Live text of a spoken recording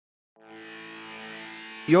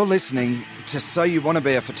You're listening to So You Want to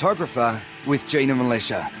Be a Photographer with Gina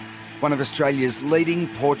Militia, one of Australia's leading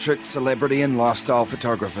portrait, celebrity and lifestyle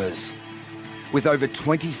photographers. With over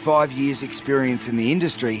 25 years experience in the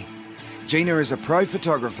industry, Gina is a pro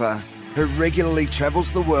photographer who regularly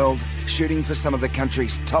travels the world shooting for some of the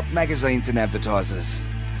country's top magazines and advertisers.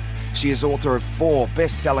 She is author of 4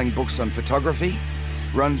 best-selling books on photography,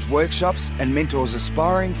 runs workshops and mentors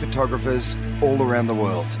aspiring photographers all around the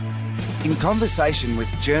world. In conversation with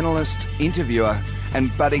journalist, interviewer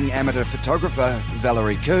and budding amateur photographer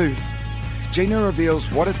Valerie Khoo, Gina reveals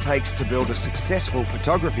what it takes to build a successful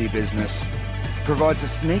photography business, provides a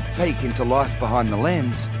sneak peek into life behind the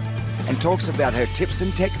lens, and talks about her tips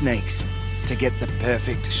and techniques to get the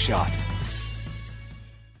perfect shot.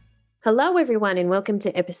 Hello, everyone, and welcome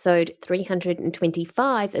to episode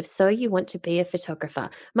 325 of So You Want to Be a Photographer.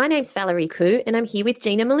 My name's Valerie Khoo, and I'm here with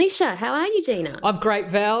Gina Militia. How are you, Gina? I'm great,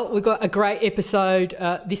 Val. We've got a great episode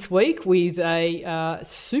this week with a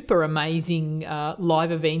super amazing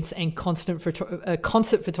live events and concert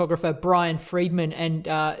photographer, Brian Friedman. And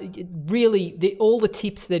really, all the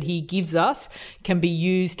tips that he gives us can be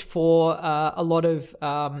used for a lot of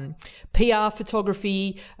PR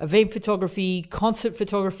photography, event photography, concert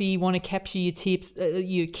photography. You want to capture your tips,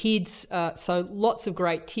 your kids, so lots of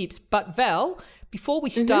great tips. But Val, before we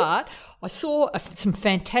start, I saw some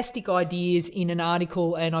fantastic ideas in an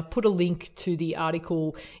article, and I put a link to the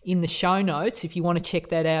article in the show notes if you want to check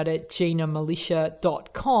that out at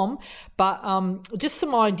ginamilitia.com. But just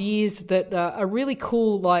some ideas that are really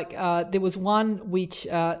cool. Like there was one which,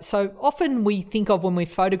 so often we think of when we're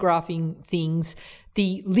photographing things,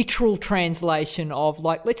 the literal translation of,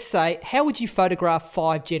 like, let's say, how would you photograph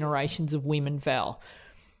 5 generations of women, Val?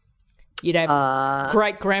 You'd have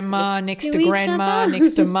great-grandma next to grandma,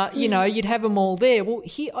 next to you'd have them all there. Well,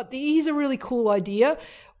 here's a really cool idea.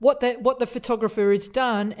 What the photographer has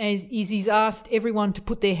done is he's asked everyone to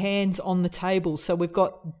put their hands on the table. So we've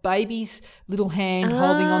got baby's little hand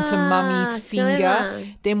holding onto mummy's finger. Clever.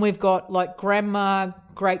 Then we've got like grandma,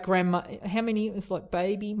 great-grandma. How many? It's like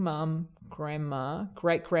baby, mum, grandma,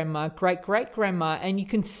 great-grandma, great-great-grandma, and you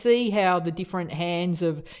can see how the different hands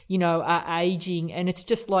of, are aging, and it's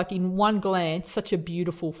just like in one glance, such a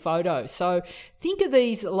beautiful photo. So think of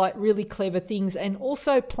these like really clever things, and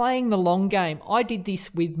also playing the long game. I did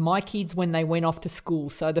this with my kids when they went off to school.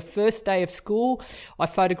 So the first day of school, I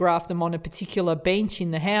photographed them on a particular bench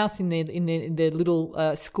in the house in their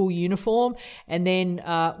little school uniform, and then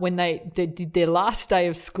when they did their last day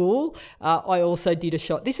of school, I also did a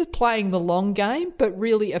shot. This is playing the long game, but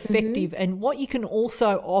really effective. And what you can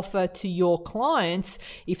also offer to your clients,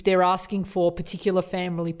 if they're asking for particular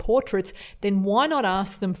family portraits, then why not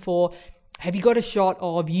ask them for, have you got a shot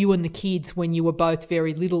of you and the kids when you were both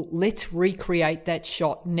very little? Let's recreate that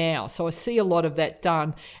shot now. So I see a lot of that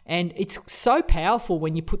done, and it's so powerful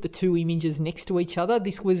when you put the 2 images next to each other.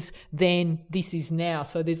 This was then, this is now.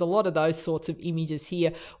 So there's a lot of those sorts of images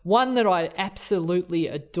here. One that I absolutely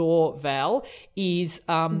adore, Val, is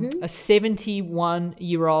a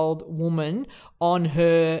 71-year-old woman on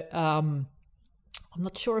her I'm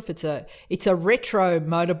not sure if it's a retro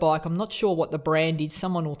motorbike. I'm not sure what the brand is.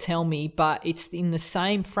 Someone will tell me, but it's in the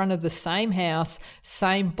same front of the same house,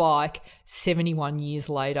 same bike, 71 years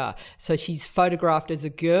later. So she's photographed as a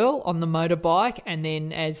girl on the motorbike, and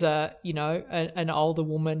then as an older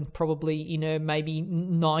woman, probably in her maybe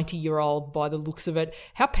 90-year-old by the looks of it.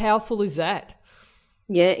 How powerful is that?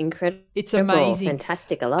 Yeah, incredible. It's amazing.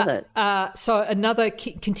 Fantastic. I love it. So another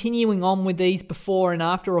continuing on with these before and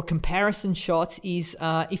after or comparison shots is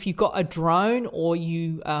if you've got a drone or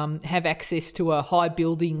you have access to a high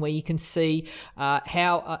building where you can see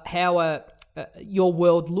how your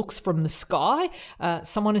world looks from the sky.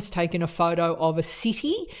 Someone has taken a photo of a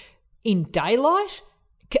city in daylight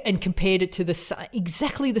and compared it to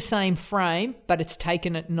exactly the same frame, but it's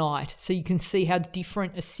taken at night. So you can see how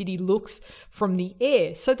different a city looks from the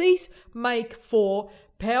air. So these make for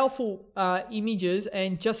powerful images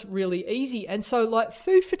and just really easy. And so like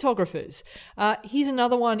food photographers, here's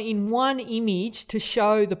another one in one image to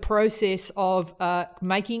show the process of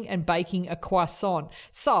making and baking a croissant.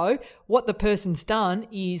 So what the person's done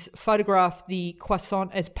is photograph the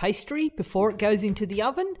croissant as pastry before it goes into the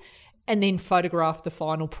oven, and then photograph the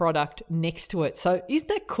final product next to it. So isn't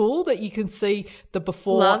that cool that you can see the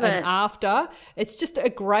before and after? It's just a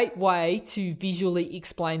great way to visually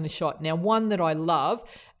explain the shot. Now, one that I love,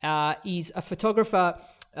 is a photographer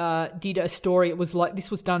did a story. It was like, this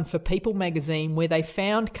was done for People magazine, where they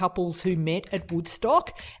found couples who met at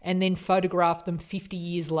Woodstock and then photographed them 50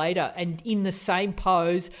 years later and in the same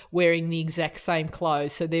pose, wearing the exact same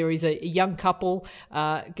clothes. So there is a young couple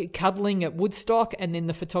cuddling at Woodstock, and then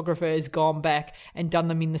the photographer has gone back and done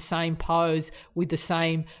them in the same pose with the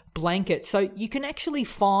same blanket. So you can actually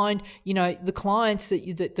find, the clients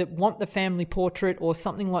that want the family portrait or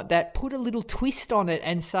something like that, put a little twist on it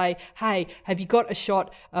and say, hey, have you got a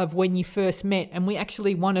shot of when you first met? And we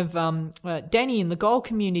actually, one of Danny in the Gold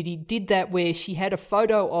community did that, where she had a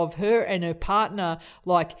photo of her and her partner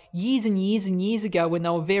like years and years and years ago when they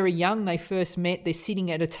were very young. They first met, they're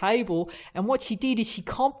sitting at a table, and what she did is she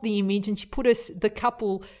comped the image and she put the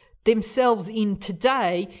couple themselves in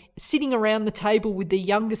today, sitting around the table with their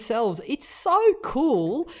younger selves. It's so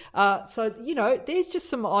cool. So there's just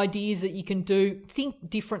some ideas that you can do. Think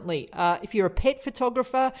differently. If you're a pet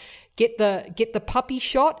photographer, get the puppy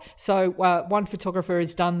shot. So one photographer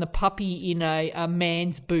has done the puppy in a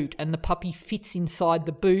man's boot, and the puppy fits inside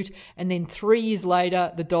the boot, and then 3 years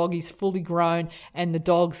later the dog is fully grown and the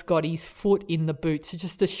dog's got his foot in the boot. So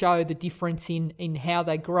just to show the difference in how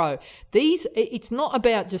they grow. It's not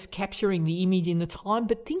about just capturing the image in the time,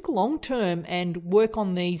 but think long term and work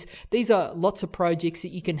on these. These are lots of projects that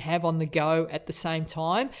you can have on the go at the same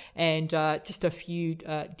time, and just a few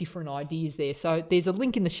different ideas there. So there's a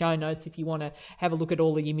link in the show notes if you want to have a look at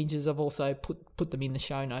all the images. I've also put them in the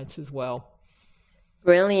show notes as well.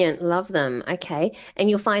 Brilliant. Love them. Okay. And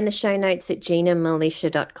you'll find the show notes at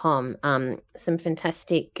ginamalicia.com. Some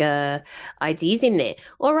fantastic ideas in there.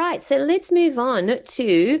 All right. So let's move on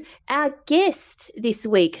to our guest this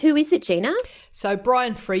week. Who is it, Gina? So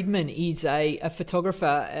Brian Friedman is a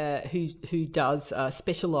photographer who does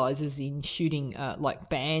specialises in shooting like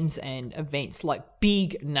bands and events, like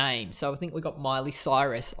big names. So I think we got Miley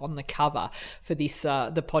Cyrus on the cover for this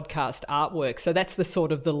the podcast artwork. So that's the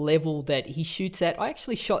sort of the level that he shoots at. I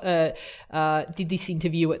actually did this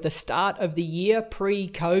interview at the start of the year,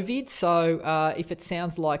 pre-COVID. So if it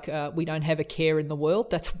sounds like we don't have a care in the world,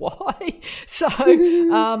 that's why. So,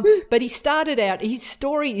 but he started out. His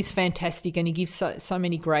story is fantastic, and he gives so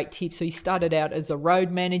many great tips. So he started out as a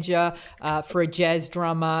road manager for a jazz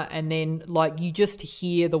drummer, and then like you just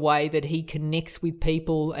hear the way that he connects with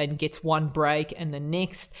people and gets one break and the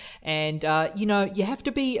next. And you have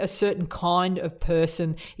to be a certain kind of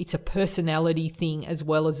person. It's a personality thing as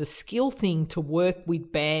well as a skill thing to work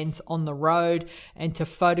with bands on the road and to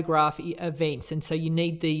photograph events. And so you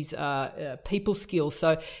need these people skills.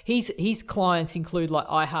 So his clients include like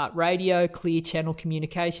iHeartRadio, Clear Channel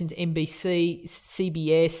Communications, NBC,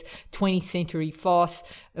 CBS, 20th Century Fox,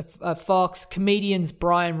 comedians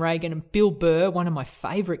Brian Regan and Bill Burr, one of my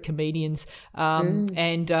favourite comedians, and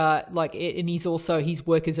his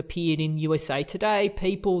work has appeared in USA Today,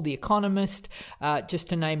 People, The Economist, just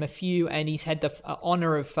to name a few, and he's had the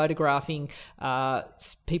honour of photographing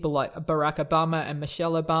people like Barack Obama and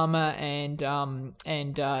Michelle Obama,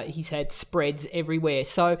 and he's had spreads everywhere.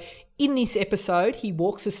 So in this episode, he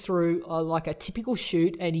walks us through like a typical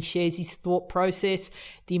shoot, and he shares his thought process,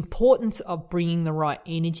 the importance of bringing the right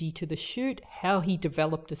energy to the shoot, how he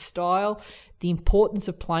developed a style, the importance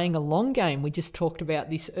of playing a long game. We just talked about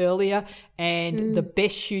this earlier, and the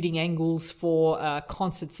best shooting angles for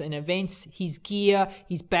concerts and events, his gear,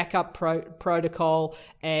 his backup protocol,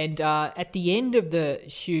 and at the end of the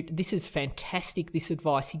shoot, this is fantastic, this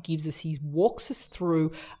advice he gives us. He walks us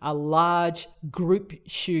through a large group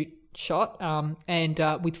shoot shot and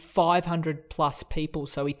with 500 plus people.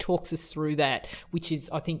 So he talks us through that, which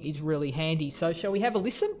I think is really handy. So shall we have a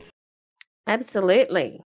listen?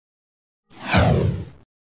 Absolutely.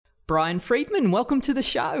 Brian Friedman, welcome to the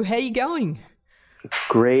show. How are you going?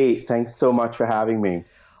 Great. Thanks so much for having me.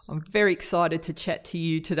 I'm very excited to chat to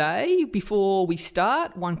you today. Before we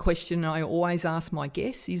start, one question I always ask my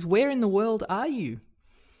guests is, where in the world are you?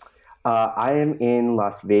 I am in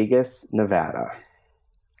Las Vegas, Nevada.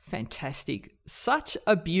 Fantastic. Such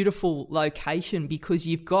a beautiful location, because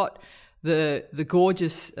you've got the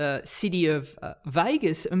gorgeous city of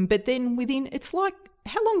Vegas, but then within, it's like,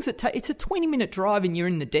 how long does it take? It's a 20-minute drive and you're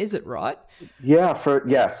in the desert, right? Yeah,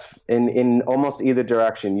 yes. In almost either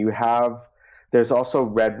direction. There's also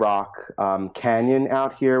Red Rock Canyon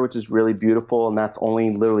out here, which is really beautiful, and that's only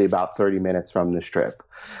literally about 30 minutes from the Strip.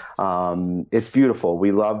 It's beautiful.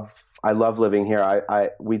 I love living here.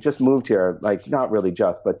 We just moved here, like not really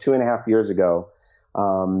just, but 2.5 years ago.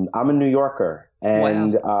 I'm a New Yorker,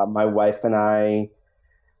 and wow. My wife and I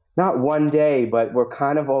Not one day, but we're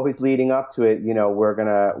kind of always leading up to it. We're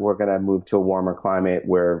gonna move to a warmer climate.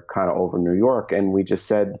 We're kind of over New York, and we just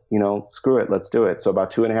said, screw it, let's do it. So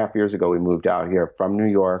about 2.5 years ago, we moved out here from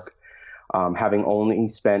New York, having only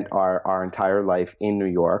spent our entire life in New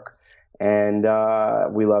York, and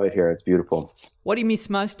we love it here. It's beautiful. What do you miss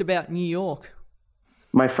most about New York?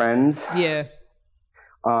 My friends. Yeah.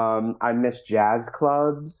 I miss jazz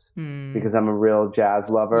clubs because I'm a real jazz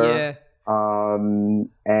lover. Yeah.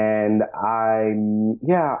 And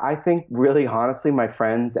I think really honestly, my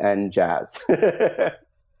friends and jazz.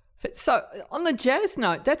 So on the jazz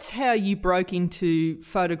note, that's how you broke into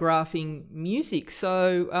photographing music.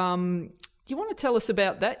 So do you want to tell us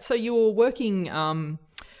about that? So you were working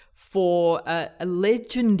for a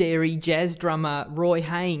legendary jazz drummer, Roy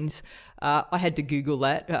Haynes. I had to Google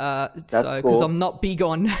that because cool. I'm not big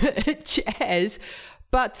on jazz.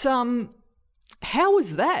 But how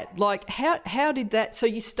was that? Like, how did that? So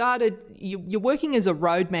you started. You're working as a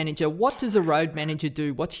road manager. What does a road manager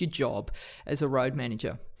do? What's your job as a road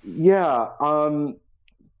manager? Yeah.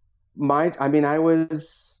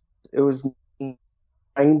 It was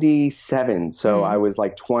 97, so I was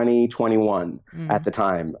like 20, 21 at the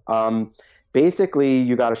time. Basically,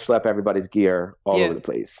 you got to schlep everybody's gear all over the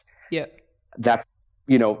place. Yeah. That's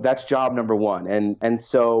job number one. And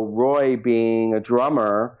so Roy, being a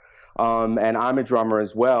drummer, and I'm a drummer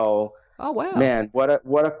as well. Oh wow. Man, what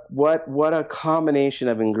a combination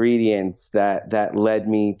of ingredients that led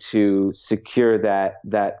me to secure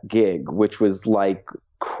that gig, which was like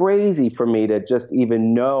crazy for me to just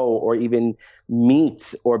even know or even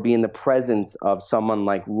meet or be in the presence of someone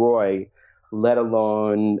like Roy, let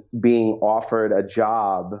alone being offered a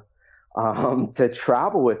job to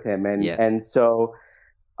travel with him. And so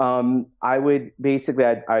I would basically,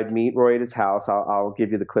 I'd meet Roy at his house. I'll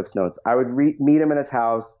give you the Cliff's Notes. I would meet him in his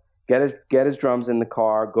house, get his drums in the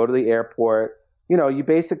car, go to the airport. You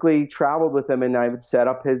basically traveled with him, and I would set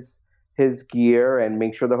up his gear and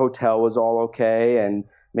make sure the hotel was all okay, and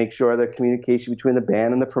make sure the communication between the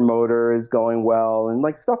band and the promoter is going well, and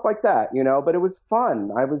like stuff like that, but it was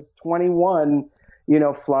fun. I was 21,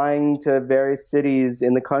 flying to various cities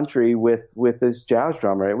in the country with this jazz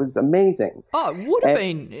drummer. It was amazing. Oh, it would have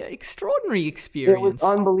been an extraordinary experience. It was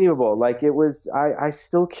unbelievable. Like it was, I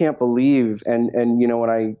still can't believe. And when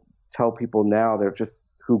I tell people now, they're just,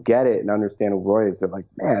 who get it and understand who Roy is, they're like,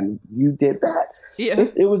 man, you did that. Yeah.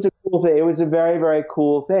 It was a cool thing. It was a very, very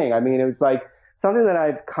cool thing. I mean, it was like something that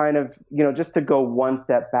I've kind of, just to go one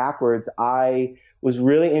step backwards, I was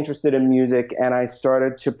really interested in music, and I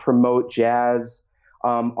started to promote jazz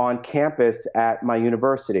on campus at my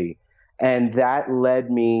university. And that led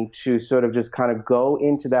me to sort of just kind of go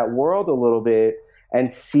into that world a little bit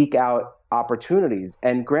and seek out opportunities.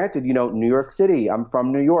 And granted, New York City, I'm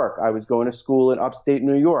from New York. I was going to school in upstate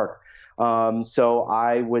New York. So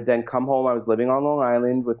I would then come home. I was living on Long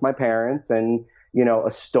Island with my parents, and, a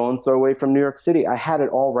stone's throw away from New York City. I had it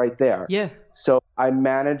all right there. Yeah. So I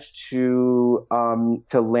managed to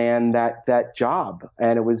land that job,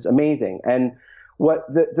 and it was amazing. And what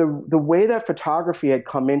the way that photography had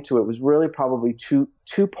come into it was really probably two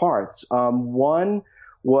parts. One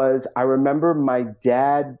was, I remember my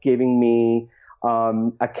dad giving me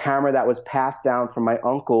a camera that was passed down from my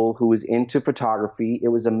uncle who was into photography. It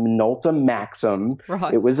was a Minolta Maxim.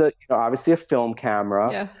 Right. It was obviously a film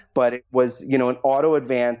camera, but it was an auto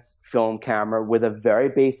advance film camera with a very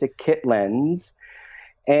basic kit lens.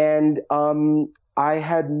 And I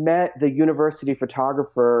had met the university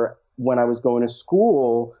photographer when I was going to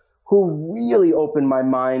school, who really opened my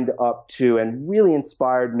mind up to and really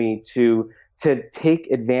inspired me to take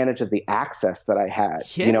advantage of the access that I had.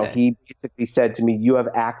 Yeah. He basically said to me, you have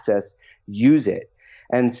access, use it.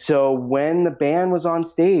 And so when the band was on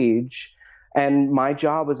stage and my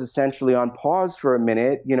job was essentially on pause for a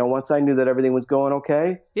minute, once I knew that everything was going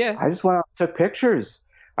okay, I just went out and took pictures.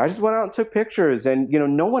 And,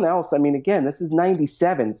 no one else, I mean, again, this is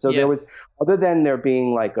 97. So there was, other than there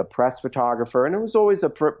being like a press photographer, and there was always a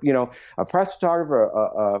press photographer,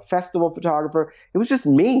 a festival photographer. It was just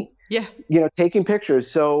me, taking pictures.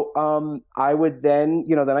 So I would then,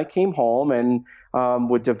 then I came home and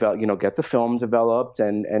would develop, get the film developed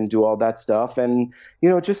and do all that stuff. And,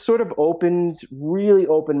 just sort of really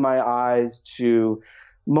opened my eyes to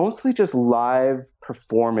mostly just live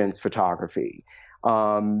performance photography.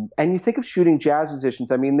 And you think of shooting jazz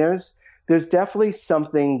musicians. I mean, there's definitely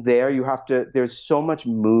something there. There's so much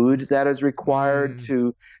mood that is required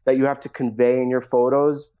that you have to convey in your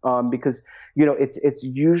photos, because, it's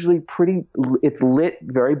usually it's lit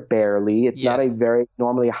very barely. It's not a very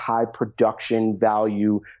normally high production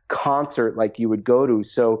value concert like you would go to.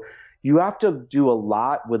 So, you have to do a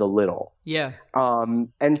lot with a little. Yeah.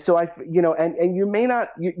 And so and you may not,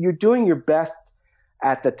 you're doing your best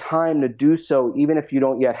at the time to do so, even if you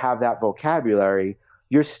don't yet have that vocabulary.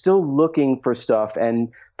 You're still looking for stuff, and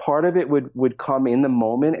part of it would come in the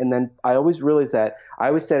moment. And then I always realized that I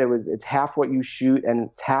always said it's half what you shoot and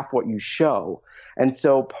it's half what you show. And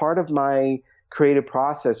so part of my creative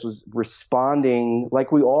process was responding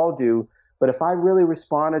like we all do. But if I really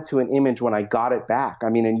responded to an image when I got it back, I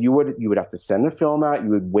mean, and you would have to send the film out, you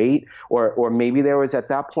would wait, or maybe there was, at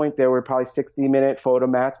that point, there were probably 60-minute photo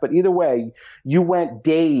mats. But either way, you went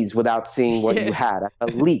days without seeing what you had,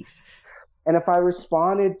 at least. And if I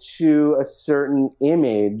responded to a certain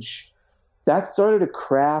image, that started to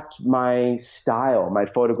craft my style, my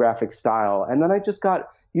photographic style. And then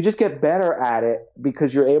you just get better at it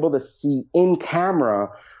because you're able to see in camera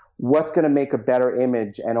what's going to make a better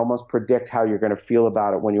image and almost predict how you're going to feel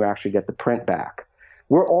about it when you actually get the print back.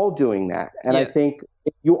 We're all doing that. And I think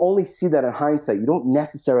if you only see that in hindsight. You don't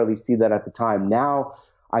necessarily see that at the time. Now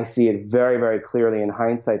I see it very, very clearly in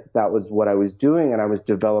hindsight that was what I was doing, and I was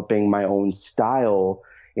developing my own style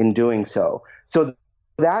in doing so. So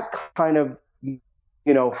that kind of,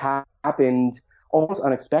 happened almost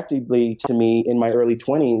unexpectedly to me in my early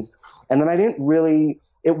 20s. And then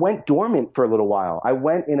it went dormant for a little while. I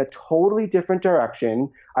went in a totally different direction.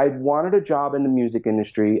 I wanted a job in the music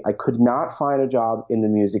industry. I could not find a job in the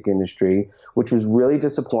music industry, which was really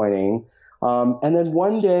disappointing. And then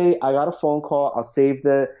one day I got a phone call. I'll save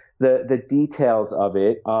the details of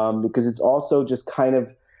it because it's also just kind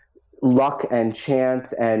of luck and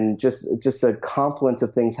chance and just a confluence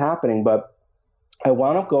of things happening. But I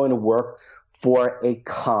wound up going to work for a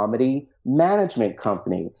comedy management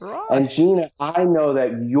company. Right. And Gina, I know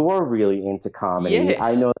that you're really into comedy. Yes.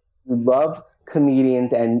 I know that you love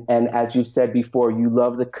comedians, and as you've said before, you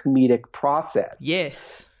love the comedic process.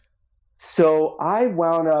 Yes. So I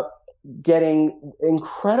wound up getting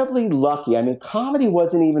incredibly lucky. I mean, comedy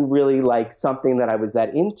wasn't even really like something that I was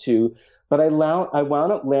that into, but I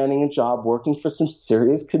wound up landing a job working for some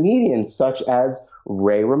serious comedians such as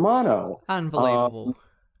Ray Romano. Unbelievable.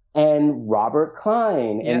 And Robert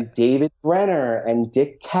Klein and David Brenner and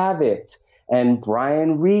Dick Cavett and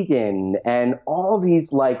Brian Regan and all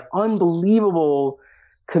these like unbelievable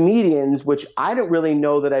comedians, which I didn't really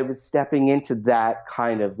know that I was stepping into that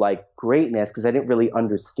kind of like greatness because I didn't really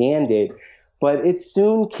understand it. But it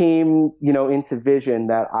soon came, into vision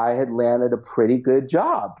that I had landed a pretty good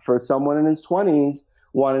job for someone in his 20s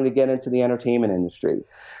wanting to get into the entertainment industry.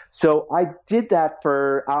 So I did that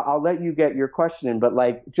I'll let you get your question in, but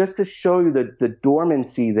like just to show you the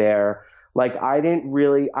dormancy there, like I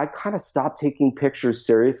kind of stopped taking pictures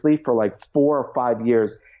seriously for like 4 or 5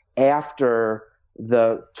 years after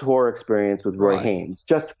the tour experience with Roy Haynes,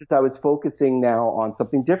 just because I was focusing now on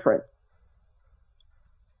something different.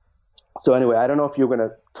 So anyway, I don't know if you're going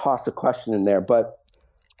to toss a question in there, but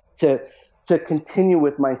to continue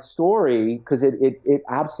with my story, because it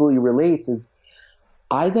absolutely relates, is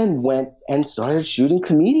I then went and started shooting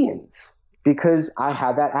comedians because I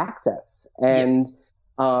had that access. And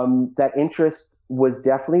that interest was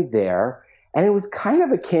definitely there. And it was kind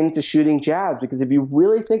of akin to shooting jazz because if you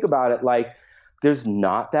really think about it, like there's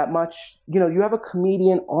not that much, you have a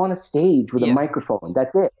comedian on a stage with a microphone.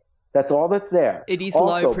 That's it. That's all that's there. It is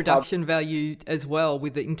also, low production value as well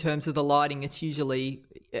in terms of the lighting. It's usually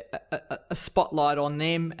a spotlight on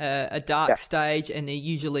them, a dark stage, and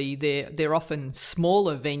they're often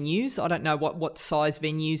smaller venues. I don't know what size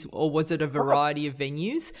venues, or was it a variety of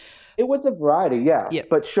venues? It was a variety, yeah.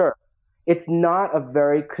 But sure, it's not a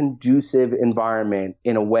very conducive environment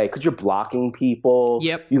in a way because you're blocking people.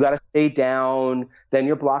 Yep. You got to stay down. Then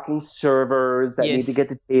you're blocking servers that need to get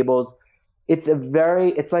to tables.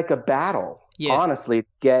 It's like a battle, honestly,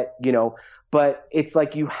 but it's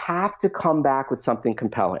like you have to come back with something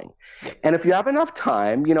compelling. Yep. And if you have enough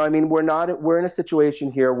time, we're in a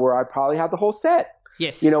situation here where I probably had the whole set.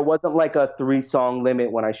 Yes. It wasn't like a 3-song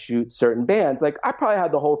limit when I shoot certain bands. Like I probably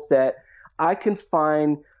had the whole set. I can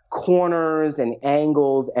find corners and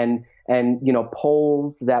angles and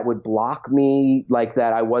poles that would block me, like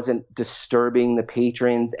that I wasn't disturbing the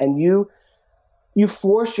patrons. And you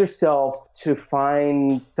force yourself to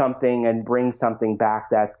find something and bring something back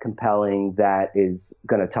that's compelling, that is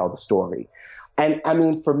going to tell the story. And I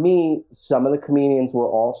mean, for me, some of the comedians were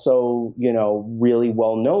also, really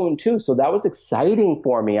well known too. So that was exciting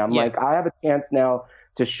for me. I'm like, I have a chance now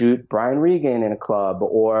to shoot Brian Regan in a club,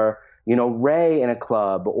 or, Ray in a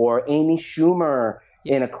club, or Amy Schumer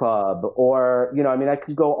in a club, or, I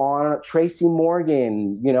could go on, Tracy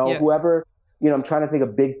Morgan, whoever. I'm trying to think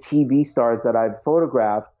of big TV stars that I've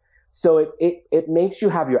photographed. So it makes you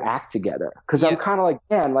have your act together. Because I'm kind of like,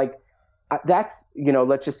 man, like, that's,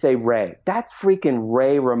 let's just say Ray. That's freaking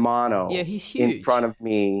Ray Romano. Yeah, he's huge. In front of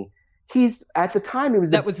me. At the time, he was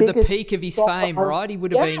that was the peak of his fame, right? He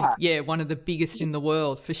would have been, one of the biggest in the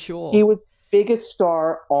world, for sure. He was the biggest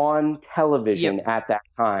star on television at that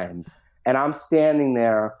time. And I'm standing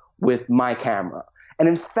there with my camera. And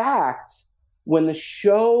in fact, when the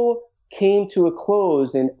show came to a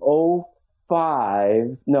close in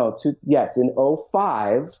 05,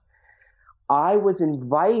 I was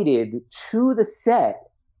invited to the set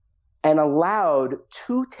and allowed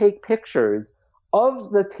to take pictures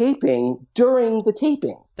of the taping during the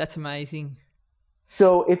taping. That's amazing.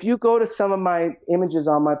 So if you go to some of my images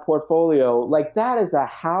on my portfolio, like, that is a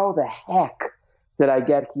how the heck did I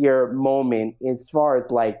get here moment as far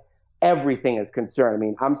as like everything is concerned. I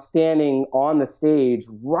mean, I'm standing on the stage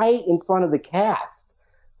right in front of the cast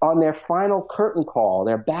on their final curtain call,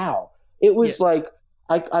 their bow. It was like,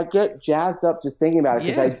 I get jazzed up just thinking about it,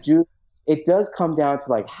 because it does come down to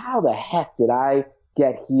like, how the heck did I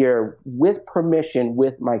get here with permission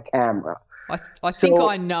with my camera? I think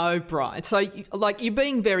I know, Brian. So, like, you're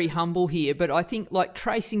being very humble here, but I think, like,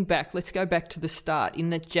 tracing back, let's go back to the start in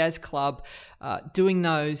the jazz club, doing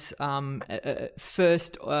those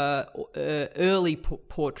first early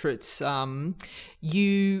portraits.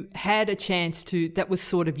 You had a chance to. That was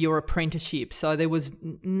sort of your apprenticeship. So there was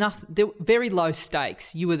nothing. Very low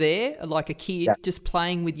stakes. You were there like a kid, just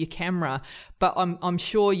playing with your camera. But I'm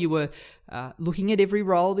sure you were looking at every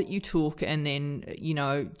role that you took, and then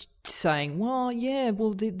saying,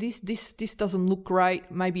 this doesn't look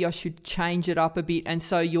great. Maybe I should change it up a bit. And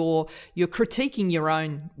so you're critiquing your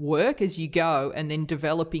own work as you go, and then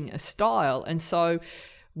developing a style. And so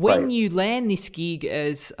when you land this gig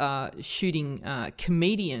as shooting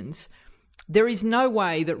comedians, there is no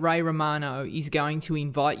way that Ray Romano is going to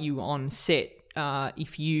invite you on set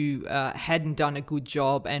if you hadn't done a good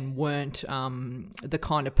job and weren't the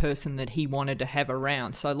kind of person that he wanted to have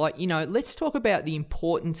around. So, like, let's talk about the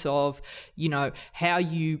importance of, how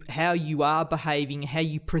you are behaving, how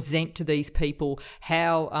you present to these people,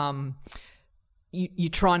 how you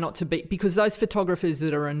try not to be, because those photographers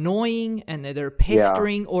that are annoying and that are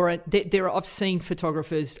pestering, or I've seen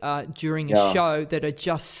photographers during a show that are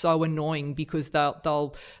just so annoying because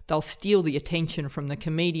they'll steal the attention from the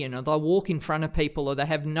comedian, or they'll walk in front of people, or they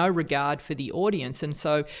have no regard for the audience. And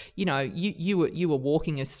so, you were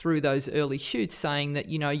walking us through those early shoots, saying that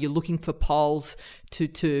you're looking for poles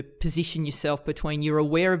to position yourself between. You're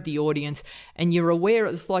aware of the audience, and you're aware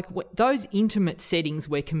it's like those intimate settings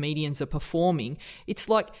where comedians are performing. It's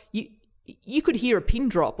like you could hear a pin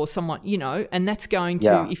drop or someone, and that's going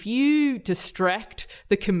to, if you distract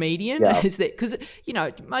the comedian, is that, because,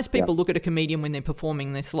 most people look at a comedian when they're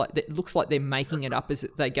performing, it looks like they're making it up as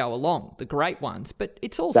they go along, the great ones, but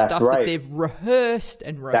it's all stuff that they've rehearsed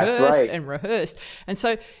and rehearsed and rehearsed. And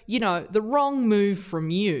so, the wrong move from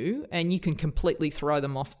you, and you can completely throw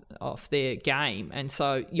them off their game. And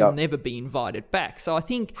so you'll never be invited back. So I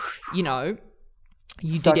think,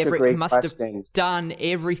 you must have done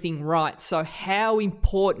everything right. So how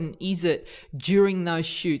important is it during those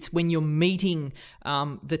shoots when you're meeting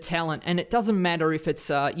the talent? And it doesn't matter if it's,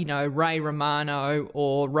 Ray Romano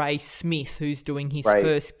or Ray Smith who's doing his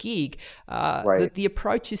first gig. The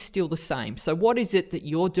approach is still the same. So what is it that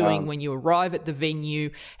you're doing when you arrive at the venue?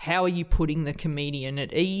 How are you putting the comedian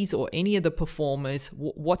at ease, or any of the performers?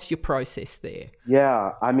 What's your process there?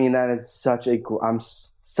 Yeah, I mean, that is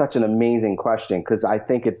such an amazing question, because I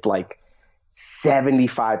think it's like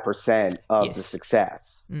 75% of the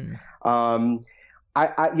success. I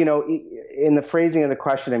in the phrasing of the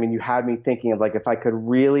question, I mean, you had me thinking of, like, if I could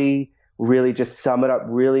really, really just sum it up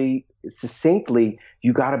really succinctly,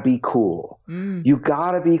 you got to be cool. You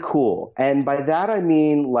got to be cool. And by that, I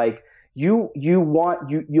mean, like, you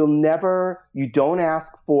don't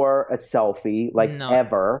ask for a selfie, like,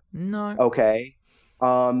 ever. No. Okay.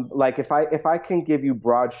 Like, if I can give you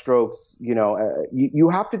broad strokes, you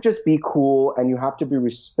have to just be cool, and you have to be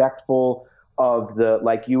respectful of the,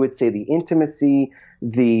 like you would say, the intimacy,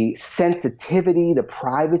 the sensitivity, the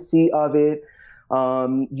privacy of it.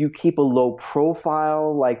 You keep a low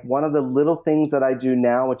profile. Like, one of the little things that I do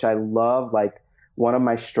now, which I love, like, one of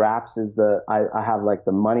my straps is I have like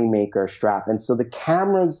the Moneymaker strap. And so the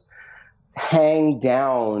cameras hang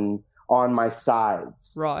down on my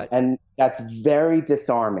sides. Right. And that's very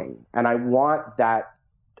disarming. And I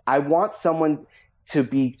want someone to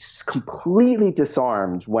be completely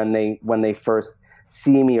disarmed when they first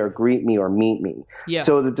see me or greet me or meet me. Yeah.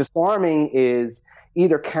 So the disarming is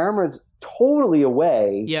either cameras totally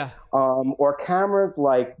away. Yeah. Or cameras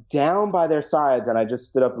like down by their sides, and I just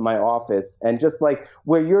stood up in my office, and just like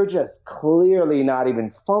where you're just clearly not even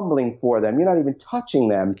fumbling for them, you're not even touching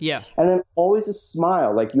them. Yeah. And then always a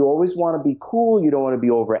smile, like you always want to be cool, you don't want to be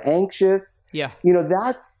over anxious. Yeah.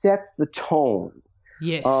 That sets the tone.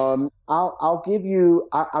 Yes. I'm going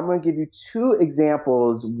to give you two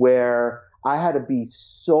examples where I had to be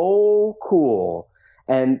so cool.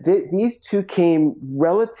 And these two came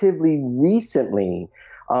relatively recently,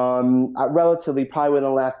 probably within the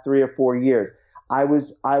last 3 or 4 years. I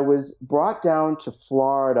was brought down to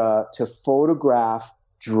Florida to photograph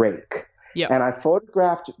Drake. Yeah. And I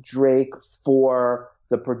photographed Drake for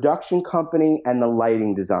the production company and the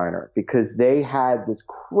lighting designer, because they had this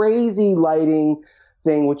crazy lighting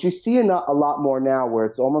thing, which you see a lot more now, where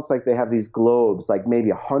it's almost like they have these globes, like maybe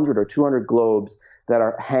 100 or 200 globes that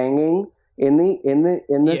are hanging in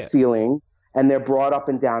the ceiling, and they're brought up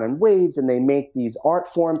and down in waves, and they make these art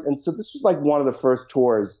forms. And so this was like one of the first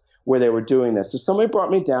tours where they were doing this. So somebody brought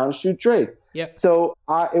me down to shoot Drake. Yep. So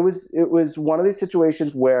it was one of these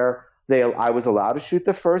situations where I was allowed to shoot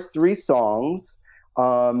the first 3 songs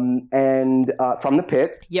and from the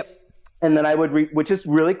pit. Yep. And then I would which is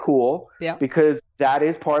really cool, yeah, because that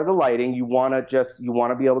is part of the lighting. You want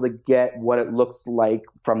to be able to get what it looks like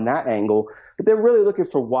from that angle, but they're really looking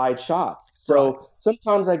for wide shots. So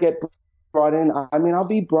sometimes I get brought in. I mean, I'll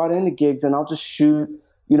be brought into gigs and I'll just shoot,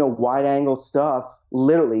 wide angle stuff,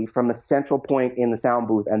 literally from a central point in the sound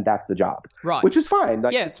booth, and that's the job. Right. Which is fine.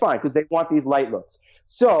 It's fine, because they want these light looks.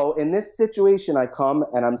 So in this situation, I come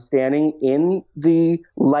and I'm standing in the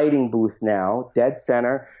lighting booth now, dead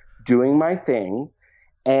center, doing my thing.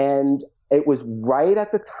 And it was right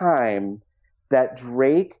at the time that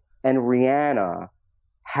Drake and Rihanna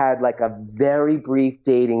had like a very brief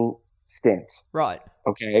dating stint. Right.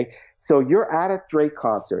 Okay. So you're at a Drake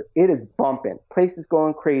concert. It is bumping. Place is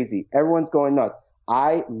going crazy. Everyone's going nuts.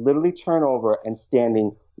 I literally turn over, and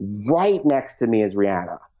standing right next to me is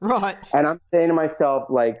Rihanna. Right. And I'm saying to myself,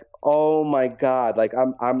 like, oh my God, like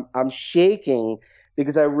I'm shaking,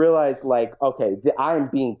 because I realized, like, okay, I am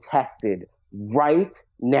being tested right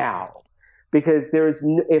now, because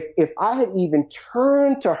if I had even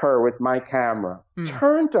turned to her with my camera,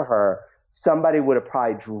 somebody would have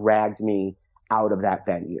probably dragged me out of that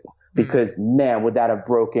venue, because man, would that have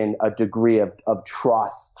broken a degree of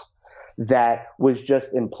trust that was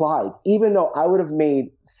just implied, even though I would have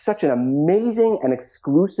made such an amazing and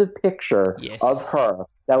exclusive picture of her.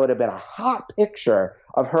 That would have been a hot picture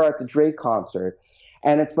of her at the Drake concert.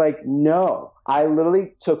 And it's like, no, I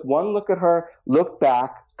literally took one look at her, looked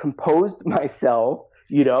back, composed myself,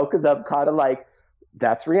 because I'm kind of like,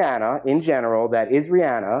 that's Rihanna in general, that is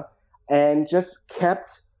Rihanna, and just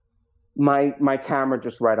kept my camera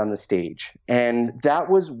just right on the stage. And that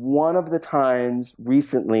was one of the times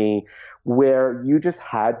recently where you just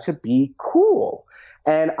had to be cool.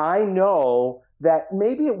 And I know that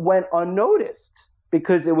maybe it went unnoticed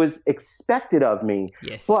because it was expected of me.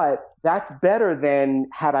 Yes. But that's better than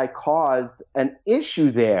had I caused an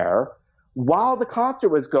issue there while the concert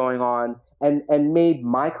was going on and made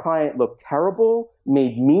my client look terrible,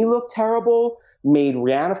 made me look terrible, made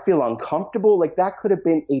Rihanna feel uncomfortable. Like, that could have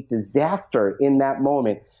been a disaster in that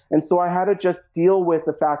moment. And so I had to just deal with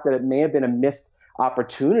the fact that it may have been a missed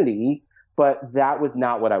opportunity, but that was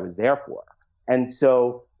not what I was there for. And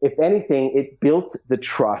so, if anything, it built the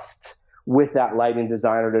trust with that lighting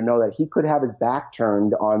designer to know that he could have his back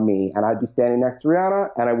turned on me and I'd be standing next to Rihanna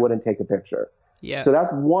and I wouldn't take a picture. Yeah. So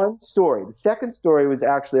that's one story. The second story was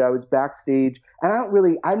actually I was backstage, and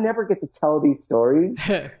I never get to tell these stories.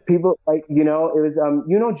 People it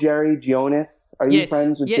was, Jerry Jonas. Are you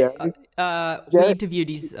friends with Jerry? We interviewed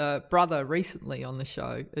his brother recently on the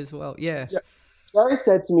show as well. Yeah. Jerry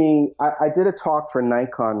said to me, I did a talk for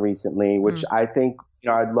Nikon recently, which I think,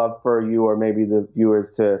 I'd love for you or maybe the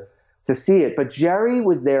viewers to see it. But Jerry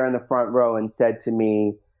was there in the front row and said to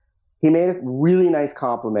me, he made a really nice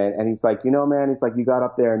compliment, and he's like, man, he's like, you got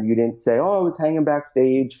up there and you didn't say, oh, I was hanging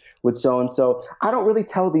backstage with so-and-so. I don't really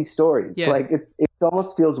tell these stories. Yeah. Like, it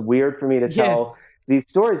almost feels weird for me to tell these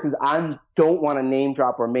stories because I don't want to name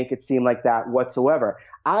drop or make it seem like that whatsoever.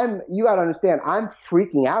 You got to understand, I'm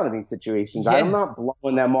freaking out in these situations. Yeah. I'm not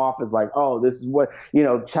blowing them off as like, oh, this is what,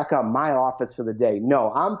 check out my office for the day.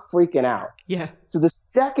 No, I'm freaking out. Yeah. So the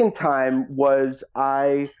second time was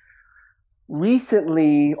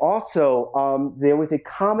recently also, there was a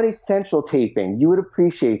Comedy Central taping. You would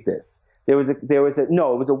appreciate this. It was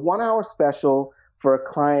a 1 hour special for a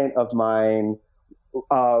client of mine.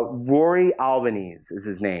 Rory Albanese is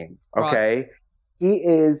his name. Okay. Right. He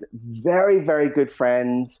is very, very good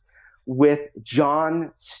friends with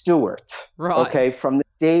Jon Stewart, Right. okay, from The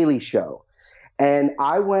Daily Show. And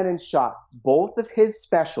I went and shot both of his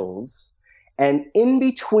specials. And in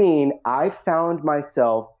between, I found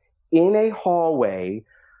myself in a hallway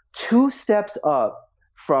 2 steps up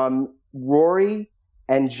from Rory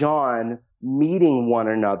and Jon meeting one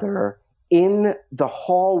another in the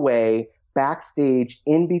hallway backstage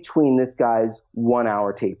in between this guy's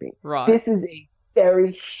 1-hour taping. Right. This is a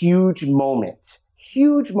very huge moment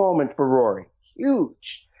for Rory,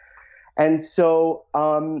 huge. And so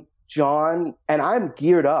Jon, and I'm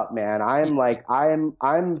geared up, man.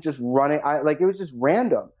 I'm just running. It was just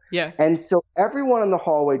random. Yeah. And so everyone in the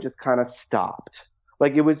hallway just kind of stopped.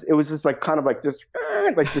 Like it was just like kind of like this,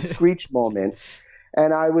 like the screech moment.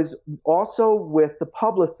 And I was also with the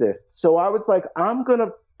publicist. So I was like, I'm going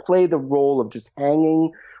to play the role of just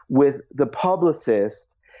hanging with the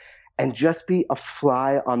publicist and just be a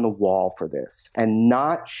fly on the wall for this and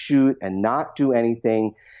not shoot and not do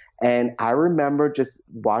anything. And I remember just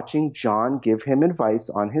watching Jon give him advice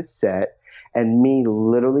on his set and me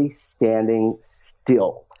literally standing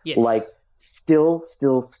still. Yes. Like still,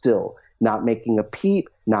 not making a peep,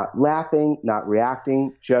 not laughing, not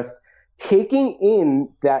reacting, just taking in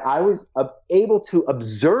that I was able to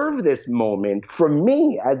observe this moment from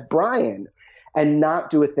me as Brian and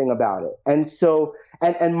not do a thing about it. And so,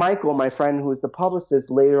 and Michael, my friend who was the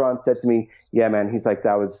publicist, later on said to me, yeah, man, he's like,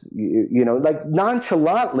 that was, like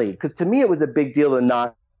nonchalantly, because to me it was a big deal to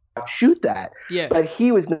not shoot that. Yeah. But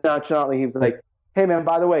he was nonchalantly, he was like, hey man,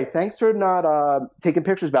 by the way, thanks for not taking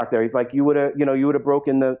pictures back there. He's like, you would have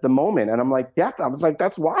broken the moment. And I'm like, yeah, I was like,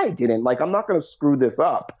 that's why I didn't. Like, I'm not going to screw this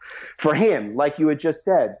up for him, like you had just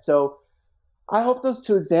said. So I hope those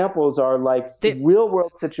 2 examples are like real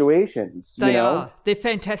world situations. They are. They're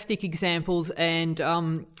fantastic examples. And,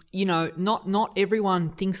 not everyone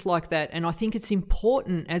thinks like that. And I think it's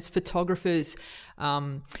important as photographers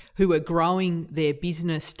who are growing their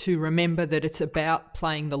business to remember that it's about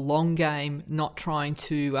playing the long game, not trying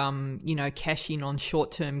to, cash in on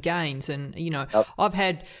short-term gains. And, Yep. I've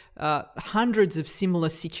had hundreds of similar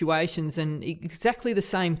situations and exactly the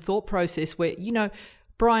same thought process where,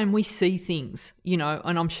 Brian, we see things, and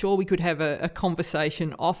I'm sure we could have a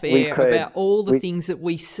conversation off air about all the things that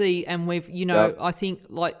we see. And we've, Yep. I think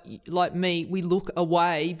like me, we look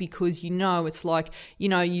away because, it's like,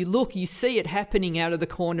 you look, you see it happening out of the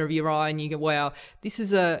corner of your eye and you go, wow, this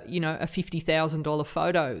is a $50,000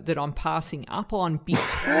 photo that I'm passing up on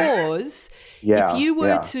because if you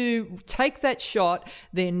were to take that shot,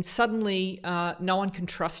 then suddenly no one can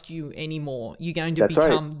trust you anymore. You're going to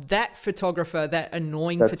become that photographer, that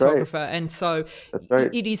annoying photographer. Right. And so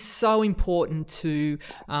it is so important to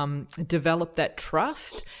develop that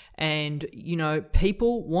trust. And,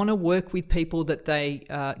 people want to work with people that they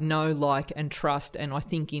know, like, and trust. And I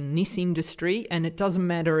think in this industry, and it doesn't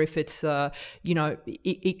matter if it's,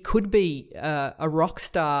 it could be a rock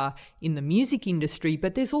star in the music industry,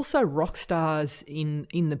 but there's also rock stars in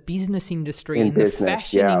the business industry, in the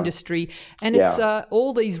fashion industry. And it's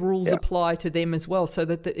all these rules apply to them as well. So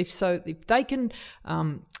that if they can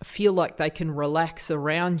feel like they can relax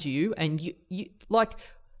around you and you like,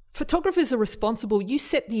 photographers are responsible. You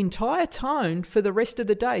set the entire tone for the rest of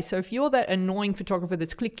the day. So if you're that annoying photographer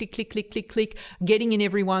that's click, click, click, click, click, click, getting in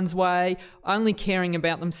everyone's way, only caring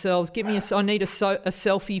about themselves, I need a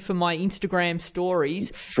selfie for my Instagram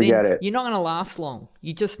stories. Forget it. You're not going to last long.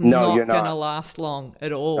 You're just not going to last long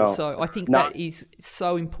at all. No. So I think that is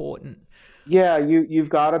so important. Yeah, you've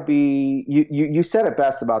got to be, you said it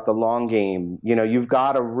best about the long game. You've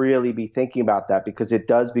got to really be thinking about that because it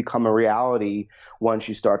does become a reality once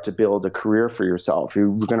you start to build a career for yourself. You're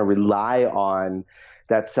going to rely on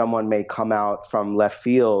that someone may come out from left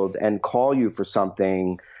field and call you for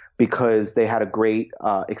something because they had a great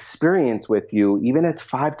experience with you, even if it's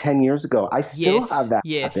 5-10 years ago. I still have that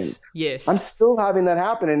happen. Yes. I'm still having that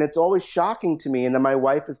happen, and it's always shocking to me. And then my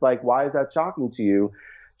wife is like, why is that shocking to you?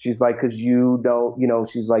 She's like, because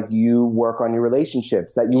she's like, you work on your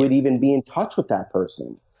relationships, that you would even be in touch with that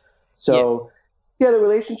person. So, the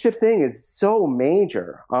relationship thing is so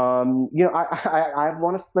major. I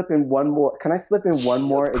want to slip in one more. Can I slip in one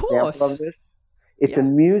more example of this? It's a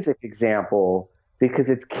music example because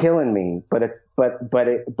it's killing me,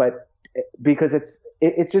 because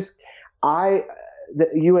it's just,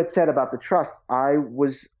 you had said about the trust. I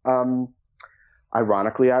was,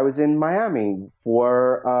 ironically, I was in Miami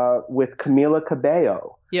with Camila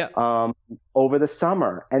Cabello over the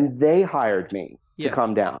summer, and they hired me to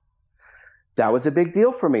come down. That was a big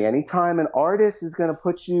deal for me. Anytime an artist is going to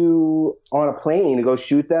put you on a plane to go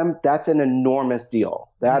shoot them, that's an enormous deal.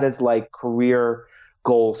 That is like career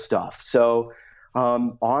goal stuff. So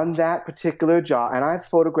On that particular job, and I've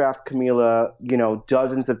photographed Camila,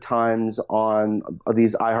 dozens of times on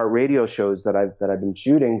these iHeartRadio shows that I've been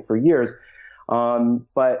shooting for years.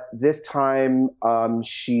 But this time,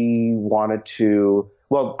 she wanted to.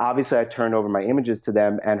 Well, obviously, I turned over my images to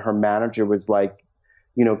them, and her manager was like,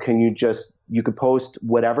 you could post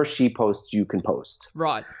whatever she posts, you can post.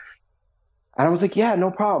 Right. And I was like, yeah,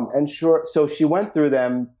 no problem. And sure. So she went through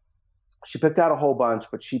them. She picked out a whole bunch,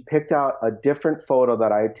 but she picked out a different photo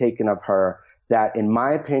that I had taken of her that, in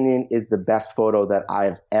my opinion, is the best photo that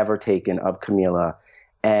I've ever taken of Camila.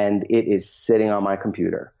 And it is sitting on my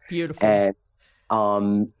computer. Beautiful. And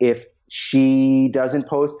if she doesn't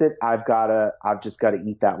post it, I've just got to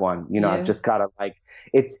eat that one. I've just got to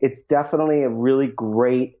it's definitely a really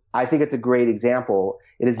great, I think it's a great example.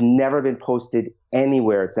 It has never been posted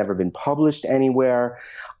anywhere. It's never been published anywhere.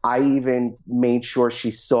 I even made sure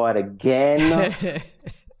she saw it again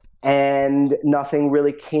and nothing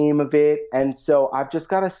really came of it. And so I've just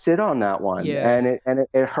got to sit on that one. Yeah. And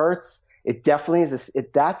it hurts. It definitely is.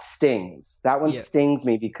 That stings. That one stings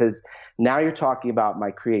me because now you're talking about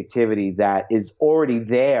my creativity that is already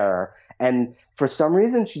there. And for some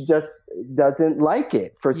reason, she just doesn't like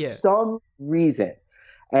it for some reason.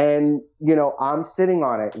 And, I'm sitting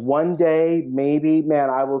on it. One day, maybe, man,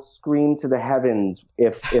 I will scream to the heavens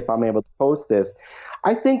if I'm able to post this.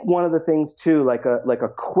 I think one of the things too, like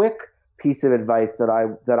a quick piece of advice that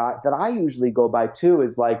I usually go by too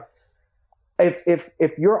is like,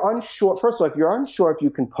 if you're unsure, first of all, if you're unsure if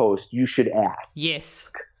you can post, you should ask.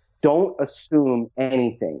 Yes. Don't assume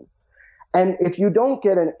anything. And if you don't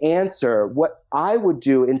get an answer, what I would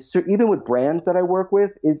do, even with brands that I work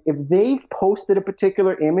with, is if they've posted a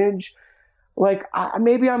particular image,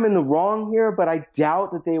 maybe I'm in the wrong here, but I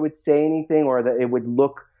doubt that they would say anything or that it would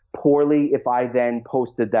look poorly if I then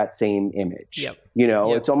posted that same image. Yep.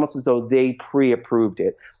 It's almost as though they pre-approved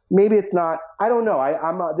it. Maybe it's not. I don't know.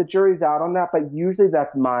 I'm the jury's out on that, but usually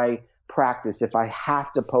that's my practice. If I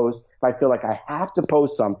have to post, if I feel like I have to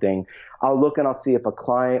post something, I'll look and I'll see if a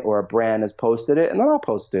client or a brand has posted it, and then I'll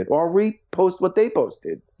post it or repost what they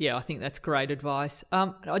posted. Yeah, I think that's great advice.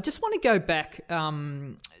 I just want to go back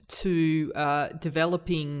to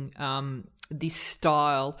developing this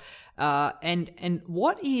style, and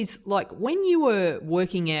what is, like, when you were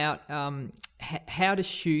working out how to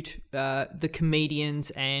shoot the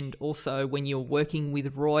comedians, and also when you're working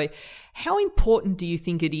with Roy, how important do you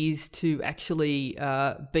think it is to actually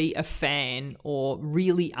be a fan or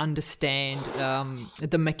really understand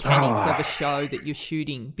the mechanics of a show that you're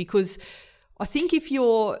shooting? Because I think if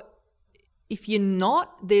you're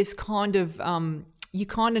not, there's kind of you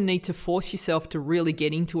kind of need to force yourself to really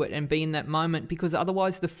get into it and be in that moment, because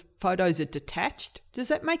otherwise the photos are detached. Does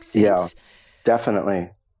that make sense? Yeah, definitely.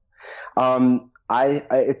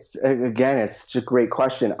 It's such a great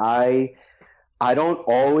question. I don't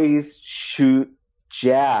always shoot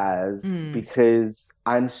jazz because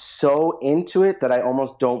I'm so into it that I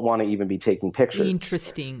almost don't want to even be taking pictures.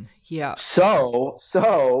 Interesting. Yeah.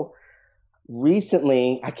 So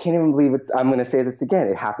recently, I can't even believe it. I'm going to say this again.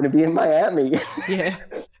 It happened to be in Miami. Yeah.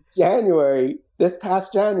 This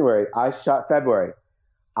past January, February,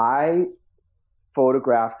 I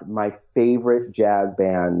photographed my favorite jazz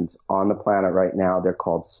band on the planet right now. They're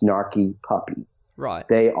called Snarky Puppy. Right.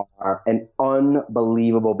 They are an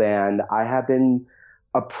unbelievable band. I have been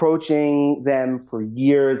approaching them for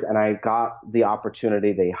years, and I got the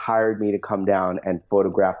opportunity. They hired me to come down and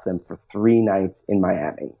photograph them for 3 nights in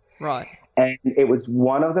Miami. Right. And it was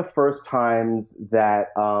one of the first times that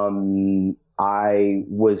I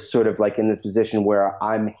was sort of like in this position where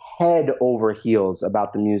I'm head over heels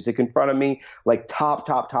about the music in front of me, like top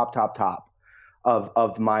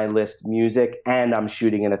of my list music, and I'm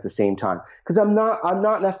shooting it at the same time. Because I'm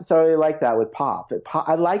not necessarily like that with pop.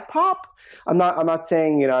 I like pop. I'm not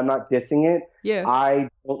saying, I'm not dissing it. Yeah. I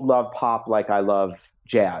don't love pop like I love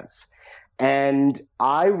jazz. And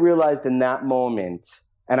I realized in that moment,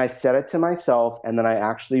 and I said it to myself, and then I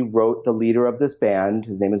actually wrote the leader of this band,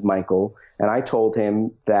 his name is Michael, and I told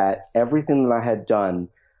him that everything that I had done,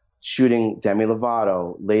 shooting Demi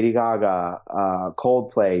Lovato, Lady Gaga,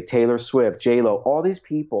 Coldplay, Taylor Swift, J-Lo, all these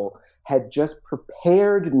people had just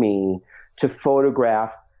prepared me to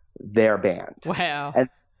photograph their band. Wow. And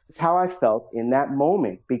that's how I felt in that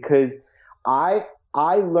moment, because I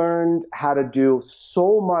learned how to do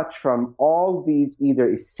so much from all these either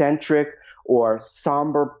eccentric or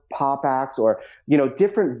somber pop acts or,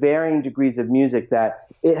 different varying degrees of music, that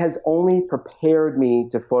it has only prepared me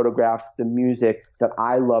to photograph the music that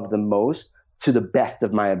I love the most to the best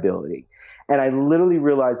of my ability. And I literally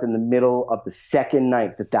realized in the middle of the second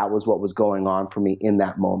night that was what was going on for me in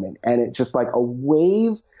that moment. And it just like a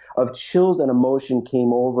wave of chills and emotion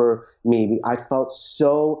came over me. I felt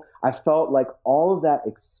like all of that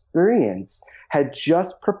experience had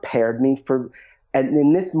just prepared me for, and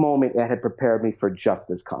in this moment, it had prepared me for just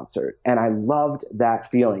this concert. And I loved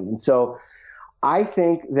that feeling. And so I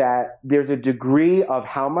think that there's a degree of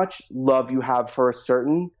how much love you have for a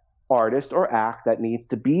certain artist or act that needs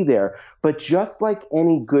to be there. But just like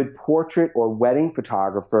any good portrait or wedding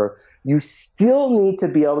photographer, you still need to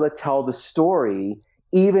be able to tell the story,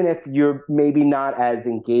 even if you're maybe not as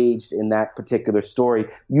engaged in that particular story.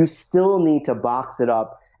 You still need to box it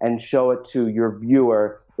up and show it to your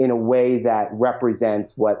viewer in a way that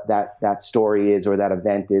represents what that story is, or that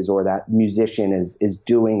event is, or that musician is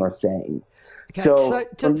doing or saying. Okay, so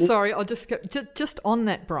sorry, I'll just on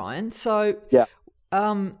that, Brian. So yeah.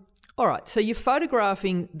 All right, so you're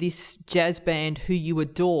photographing this jazz band who you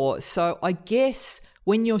adore. So I guess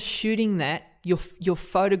when you're shooting that, you're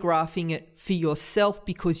photographing it for yourself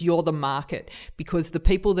because you're the market, because the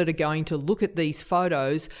people that are going to look at these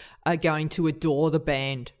photos are going to adore the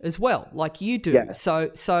band as well, like you do. Yes.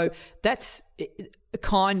 So that's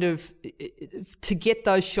kind of, to get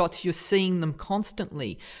those shots, you're seeing them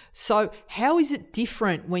constantly. So how is it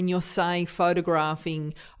different when you're, say,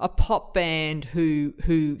 photographing a pop band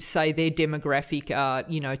who say their demographic are,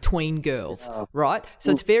 tween girls, right?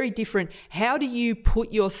 So it's very different. How do you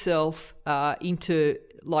put yourself into,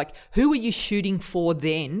 like, who are you shooting for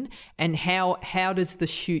then, and how does the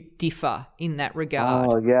shoot differ in that regard?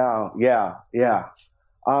 Oh, yeah.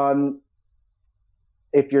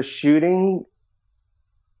 If you're shooting,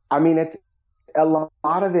 I mean, it's a lot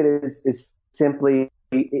of it is simply,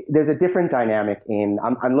 there's a different dynamic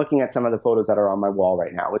I'm looking at some of the photos that are on my wall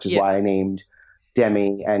right now, which is why I named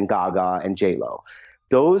Demi and Gaga and J-Lo.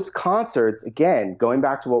 Those concerts, again, going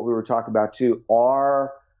back to what we were talking about too,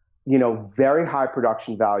 are, very high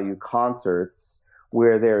production value concerts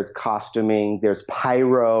where there's costuming, there's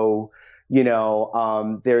pyro,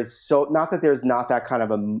 there's not that there's not that kind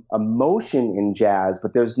of emotion in jazz,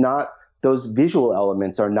 but there's not, those visual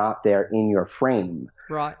elements are not there in your frame.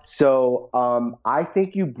 Right. So I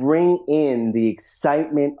think you bring in the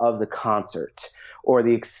excitement of the concert, or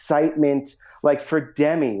the excitement, like for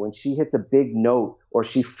Demi, when she hits a big note or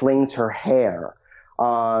she flings her hair,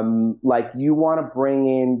 like you want to bring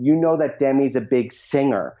in, that Demi's a big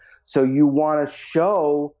singer. So you want to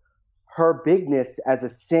show her bigness as a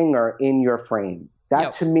singer in your frame.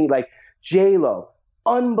 That to me, like J-Lo,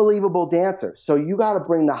 unbelievable dancer. So you got to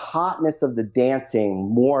bring the hotness of the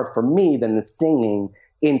dancing more for me than the singing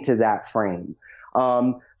into that frame.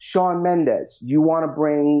 Shawn Mendes, you want to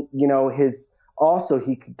bring, he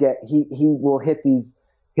will hit these,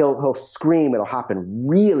 he'll scream. It'll happen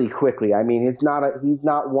really quickly. I mean, he's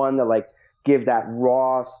not one to like give that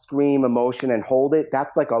raw scream emotion and hold it.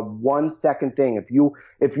 That's like a 1 second thing. If you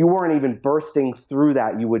weren't even bursting through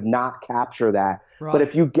that, you would not capture that. Right. But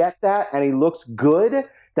if you get that and he looks good,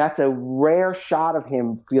 that's a rare shot of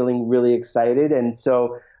him feeling really excited. And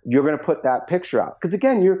so you're going to put that picture out. Because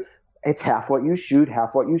again, it's half what you shoot,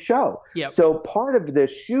 half what you show. Yep. So part of the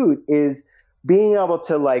shoot is being able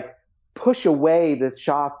to like push away the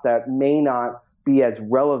shots that may not be as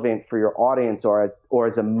relevant for your audience, or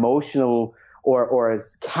as emotional or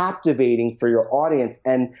as captivating for your audience.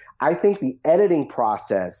 And I think the editing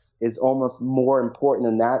process is almost more important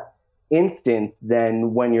in that instance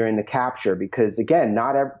than when you're in the capture, because again,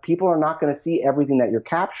 people are not going to see everything that you're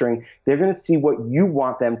capturing. They're going to see what you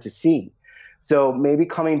want them to see. So maybe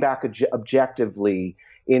coming back objectively,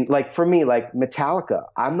 in like for me, like Metallica,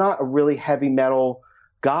 I'm not a really heavy metal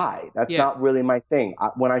guy. That's not really my thing.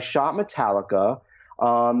 When I shot Metallica,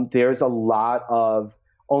 there's a lot of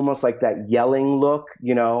almost like that yelling look,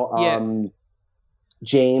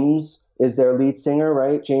 James is their lead singer,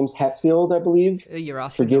 right? James Hetfield, I believe. You're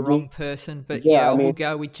asking the wrong person, but I mean, we'll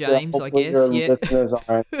go with James, I guess. Your listeners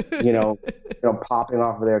aren't, popping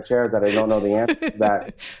off of their chairs that I don't know the answer to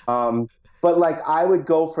that. But like I would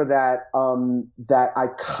go for that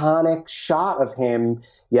iconic shot of him.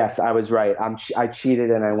 Yes, I was right. I cheated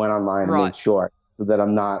and I went online and made sure so that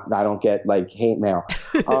I don't get like hate mail.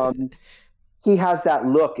 He has that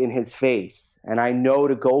look in his face, and I know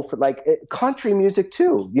to go for like country music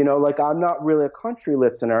too. Like I'm not really a country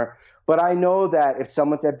listener, but I know that if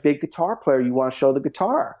someone's a big guitar player, you want to show the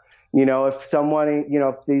guitar. If someone,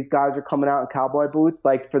 if these guys are coming out in cowboy boots,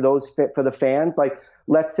 like for the fans, like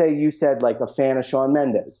let's say you said like a fan of Shawn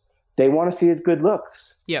Mendes, they want to see his good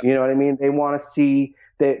looks. Yeah. You know what I mean? They want to see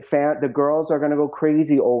the girls are going to go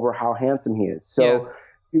crazy over how handsome he is. So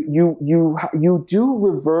you do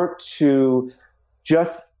revert to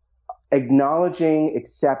just acknowledging,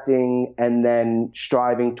 accepting, and then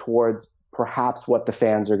striving towards perhaps what the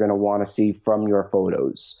fans are going to want to see from your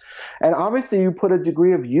photos. And obviously you put a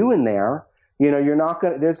degree of you in there. You're not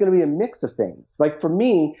going to, there's going to be a mix of things. Like for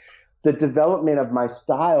me, the development of my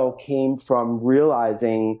style came from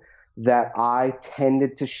realizing that I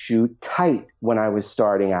tended to shoot tight when I was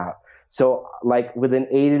starting out. So like with an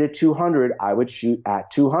 80 to 200, I would shoot at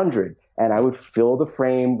 200 and I would fill the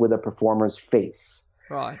frame with a performer's face.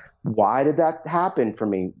 Right. Why did that happen for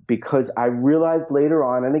me? Because I realized later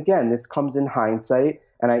on, and again, this comes in hindsight,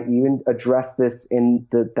 and I even addressed this in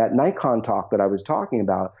that Nikon talk that I was talking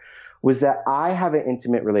about, was that I have an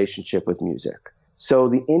intimate relationship with music. So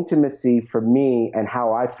the intimacy for me and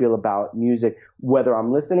how I feel about music, whether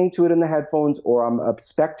I'm listening to it in the headphones or I'm a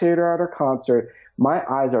spectator at a concert, my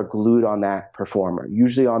eyes are glued on that performer,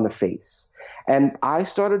 usually on the face. And I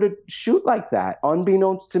started to shoot like that,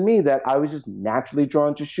 unbeknownst to me, that I was just naturally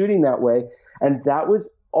drawn to shooting that way. And that was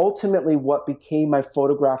ultimately what became my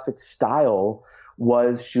photographic style,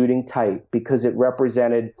 was shooting tight, because it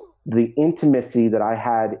represented the intimacy that I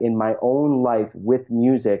had in my own life with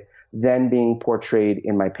music, then being portrayed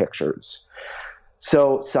in my pictures.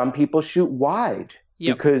 So some people shoot wide.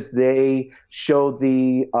 Yep. Because they show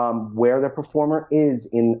the where the performer is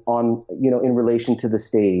in relation to the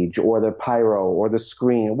stage or the pyro or the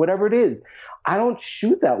screen, whatever it is. I don't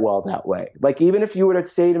shoot that well that way. Like even if you were to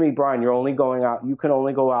say to me, Brian, you can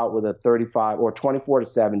only go out with a 35 or 24 to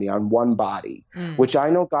 70 on one body, which I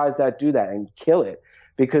know guys that do that and kill it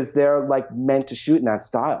because they're like meant to shoot in that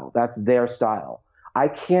style. That's their style. I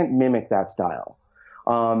can't mimic that style.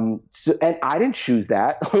 And I didn't choose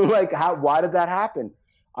that. Like, why did that happen?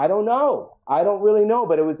 I don't know. I don't really know,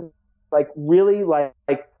 but it was like really like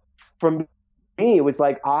from me, it was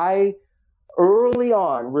like I early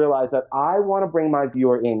on realized that I want to bring my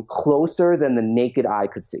viewer in closer than the naked eye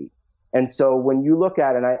could see. And so when you look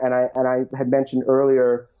at it, and I had mentioned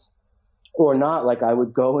earlier, or not, like I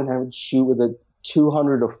would go and I would shoot with a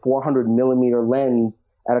 200 or 400 millimeter lens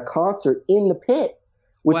at a concert in the pit.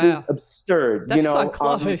 Which is absurd. That's so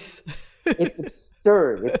close. It's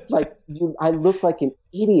absurd. It's like I look like an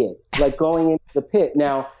idiot, like going into the pit.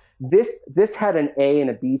 Now, this had an A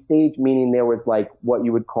and a B stage, meaning there was like what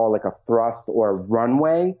you would call like a thrust or a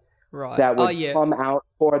runway that would come out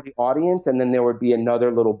for the audience, and then there would be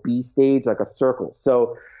another little B stage, like a circle.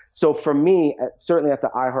 So for me, certainly at the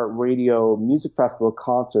iHeartRadio Music Festival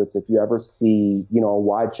concerts, if you ever see, a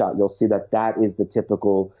wide shot, you'll see that is the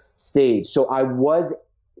typical stage. So I was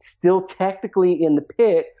still technically in the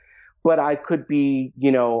pit, but I could be,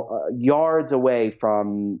 yards away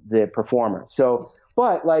from the performer. So,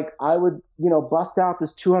 but like I would, bust out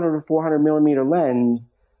this 200 or 400 millimeter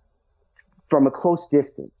lens from a close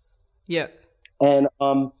distance. Yeah. And,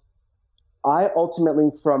 I ultimately,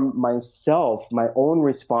 from myself, my own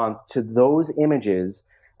response to those images,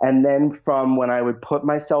 and then from when I would put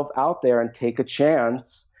myself out there and take a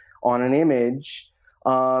chance on an image,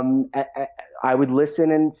 I would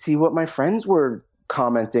listen and see what my friends were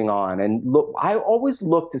commenting on. And look, I always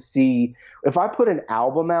look to see if I put an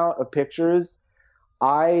album out of pictures,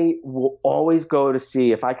 I will always go to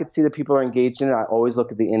see if I could see that people are engaged in it. I always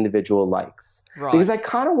look at the individual likes. Right. Because I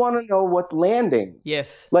kind of want to know what's landing.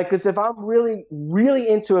 Yes. Like, because if I'm really, really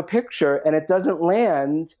into a picture and it doesn't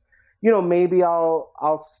land, maybe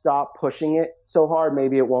I'll stop pushing it so hard.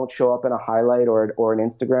 Maybe it won't show up in a highlight or an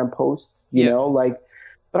Instagram post, you know, like,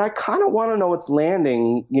 but I kind of want to know what's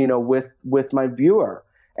landing, with my viewer.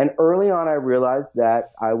 And early on, I realized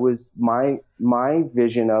that my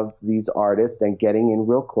vision of these artists and getting in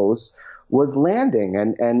real close was landing,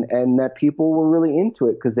 and that people were really into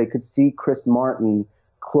it because they could see Chris Martin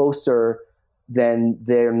closer than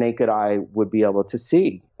their naked eye would be able to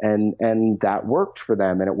see. And that worked for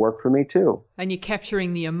them, and it worked for me too. And you're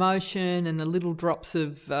capturing the emotion and the little drops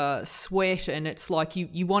of sweat, and it's like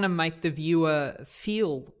you want to make the viewer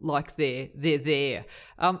feel like they're there.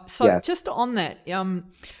 So yes. Just on that,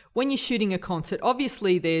 when you're shooting a concert,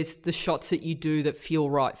 obviously there's the shots that you do that feel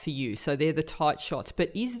right for you, so they're the tight shots.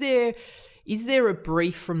 But is there a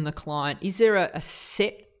brief from the client? Is there a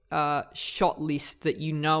set shot list that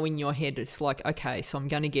in your head? It's like, okay, so I'm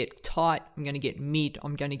going to get tight, I'm going to get mid,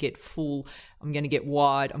 I'm going to get full, I'm going to get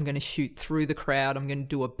wide, I'm going to shoot through the crowd, I'm going to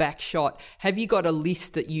do a back shot. Have you got a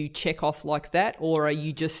list that you check off like that, or are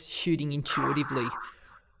you just shooting intuitively?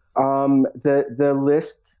 The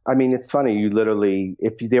list, I mean, it's funny, you literally,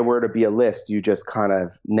 if there were to be a list, you just kind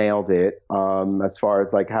of nailed it, as far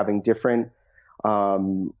as like having different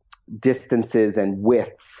distances and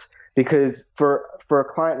widths, because for for a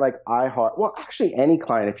client like iHeart, well, actually any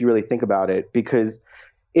client, if you really think about it, because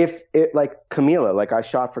if it, like Camila, like I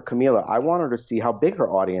shot for Camila, I want her to see how big her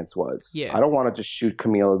audience was. Yeah. I don't want to just shoot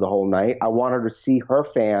Camila the whole night. I want her to see her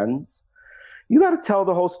fans. You got to tell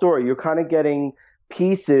the whole story. You're kind of getting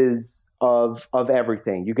pieces of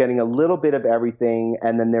everything. You're getting a little bit of everything,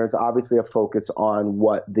 and then there's obviously a focus on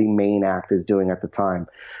what the main act is doing at the time.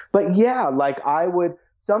 But yeah, like I would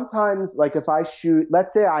sometimes, like if I shoot,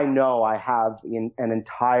 let's say I know I have an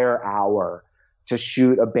entire hour to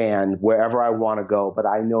shoot a band wherever I want to go, but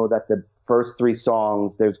I know that the first 3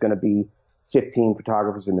 songs, there's going to be 15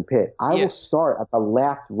 photographers in the pit. I will start at the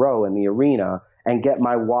last row in the arena and get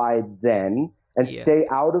my wides then and stay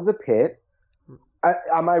out of the pit.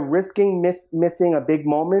 Am I risking missing a big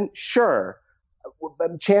moment? Sure.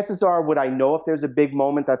 Chances are, would I know if there's a big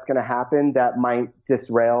moment that's going to happen that might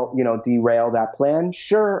derail that plan?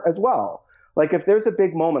 Sure, as well. Like if there's a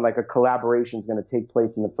big moment, like a collaboration is going to take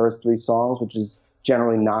place in the first 3 songs, which is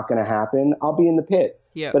generally not going to happen, I'll be in the pit.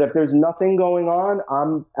 Yeah. But if there's nothing going on,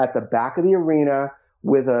 I'm at the back of the arena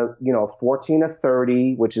with a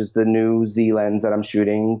 14-30, which is the new Z lens that I'm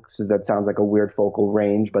shooting. So that sounds like a weird focal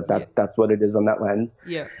range, but that's what it is on that lens.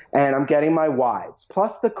 Yeah. And I'm getting my wides.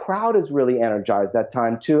 Plus the crowd is really energized that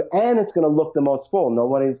time too, and it's going to look the most full.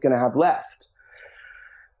 Nobody's going to have left.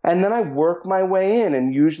 And then I work my way in,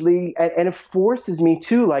 and usually, and it forces me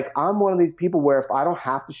to, like, I'm one of these people where if I don't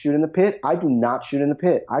have to shoot in the pit, I do not shoot in the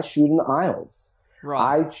pit. I shoot in the aisles.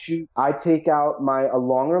 Right. I take out a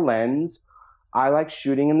longer lens. I like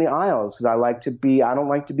shooting in the aisles because I don't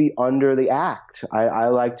like to be under the act. I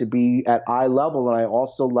like to be at eye level, and I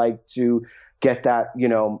also like to get that,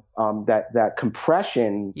 that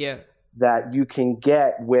compression that you can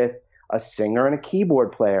get with a singer and a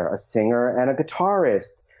keyboard player, a singer and a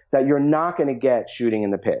guitarist, that you're not going to get shooting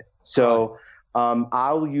in the pit. So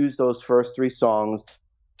I'll use those first 3 songs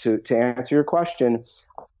to answer your question.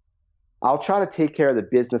 I'll try to take care of the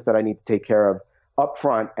business that I need to take care of up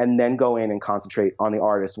front, and then go in and concentrate on the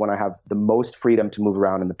artist when I have the most freedom to move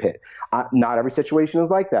around in the pit. Not every situation is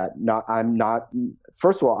like that.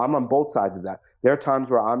 First of all, I'm on both sides of that. There are times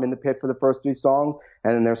where I'm in the pit for the first 3 songs,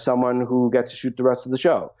 and then there's someone who gets to shoot the rest of the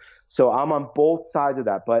show. So I'm on both sides of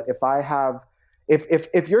that. But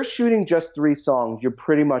if you're shooting just 3 songs, you're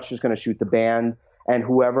pretty much just going to shoot the band and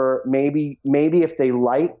whoever, maybe if they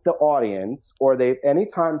light the audience, or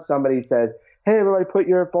anytime somebody says, hey, everybody, put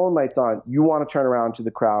your phone lights on, you want to turn around to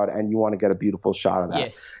the crowd and you want to get a beautiful shot of that.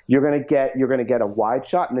 Yes. You're going to get a wide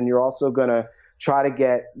shot, and then you're also going to try to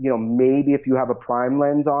get, maybe if you have a prime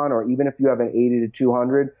lens on, or even if you have an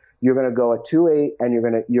 80-200, you're going to go at 2.8,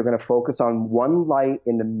 and you're going to focus on one light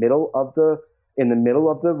in the middle of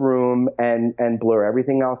the room and blur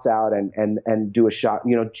everything else out and do a shot.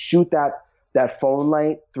 Shoot that phone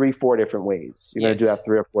light 3-4 different ways. You're going to do that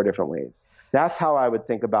 3 or 4 different ways. That's how I would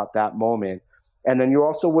think about that moment. And then you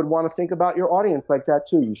also would want to think about your audience like that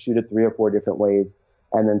too. You shoot it 3 or 4 different ways,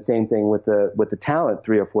 and then same thing with the talent,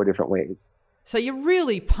 3 or 4 different ways. So you're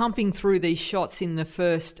really pumping through these shots in the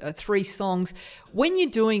first 3 songs. When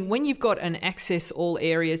you've got an access all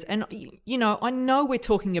areas, and I know we're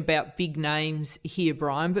talking about big names here,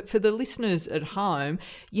 Brian, but for the listeners at home,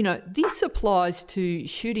 this applies to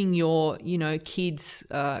shooting your, kids'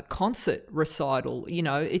 concert recital.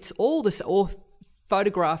 It's all this, or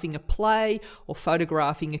photographing a play, or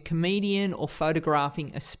photographing a comedian, or photographing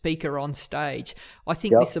a speaker on stage. I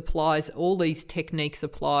think this applies, all these techniques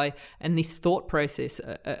apply, and this thought process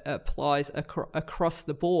applies across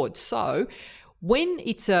the board. So when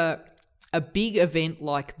it's a big event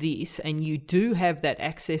like this, and you do have that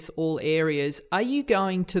access all areas, are you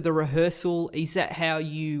going to the rehearsal? Is that how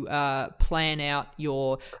you plan out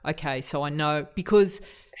your, so I know, because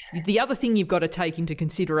the other thing you've got to take into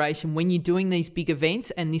consideration when you're doing these big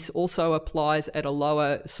events, and this also applies at a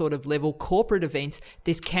lower sort of level, corporate events,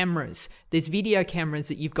 there's cameras, there's video cameras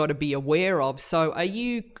that you've got to be aware of. So are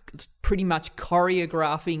you pretty much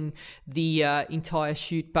choreographing the entire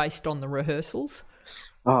shoot based on the rehearsals?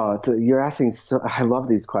 Oh, you're asking. I love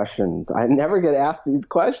these questions. I never get asked these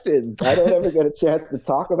questions. I don't ever get a chance to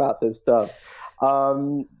talk about this stuff.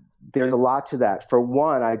 There's a lot to that. For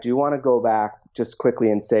one, I do want to go back just quickly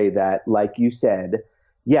and say that, like you said,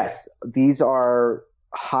 yes, these are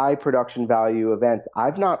high production value events.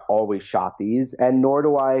 I've not always shot these, and nor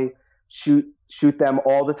do I shoot them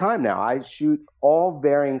all the time now. I shoot all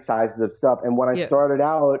varying sizes of stuff. And when I started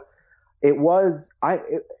out, it was I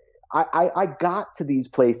got to these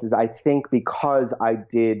places, I think, because I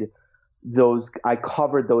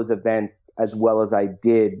covered those events as well as I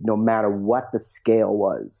did, no matter what the scale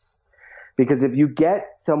was. Because if you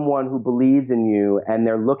get someone who believes in you and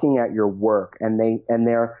they're looking at your work and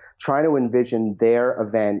they're trying to envision their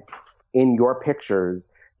event in your pictures,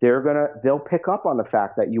 they'll pick up on the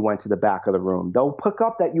fact that you went to the back of the room. They'll pick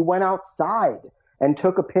up that you went outside and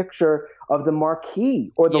took a picture of the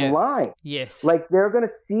marquee or the line. Yes. Like, they're going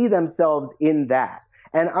to see themselves in that.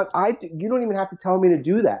 And you don't even have to tell me to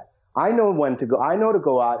do that. I know when to go. I know to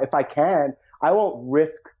go out. If I can, I won't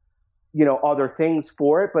risk, other things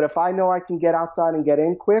for it. But if I know I can get outside and get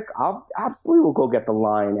in quick, I'll absolutely will go get the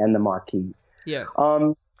line and the marquee. Yeah.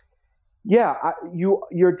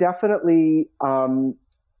 You're definitely,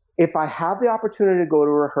 if I have the opportunity to go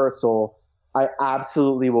to rehearsal, I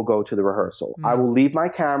absolutely will go to the rehearsal. I will leave my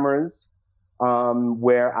cameras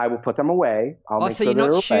where I will put them away. So you're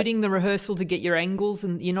not shooting the rehearsal to get your angles,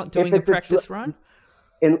 and you're not doing the practice run?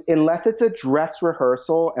 Unless it's a dress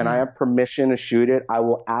rehearsal and I have permission to shoot it, I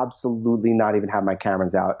will absolutely not even have my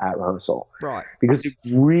cameras out at rehearsal. Right. Because it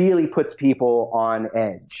really puts people on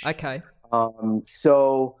edge. Okay.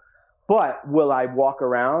 But will I walk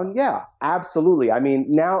around? Yeah, absolutely. I mean,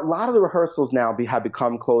 now a lot of the rehearsals now have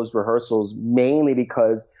become closed rehearsals, mainly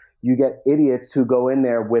because you get idiots who go in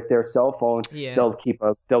there with their cell phone. Yeah. They'll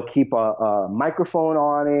keep a microphone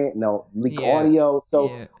on it and they'll leak audio.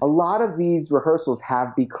 So a lot of these rehearsals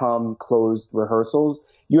have become closed rehearsals.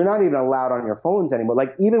 You're not even allowed on your phones anymore.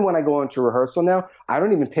 Like, even when I go into rehearsal now, I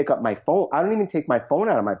don't even pick up my phone. I don't even take my phone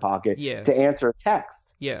out of my pocket to answer a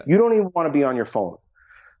text. Yeah. You don't even want to be on your phone.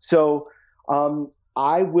 So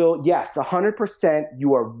I will, yes, 100%.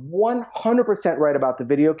 You are 100% right about the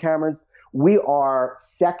video cameras. We are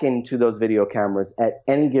second to those video cameras at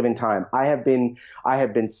any given time. I have been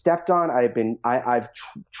stepped on. I've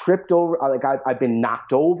tripped over. I've been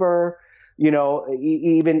knocked over.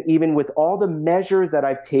 Even with all the measures that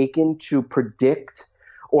I've taken to predict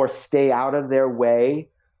or stay out of their way,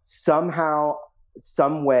 somehow,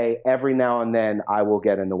 some way, every now and then, I will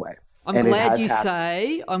get in the way.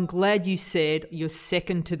 I'm glad you said you're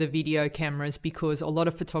second to the video cameras, because a lot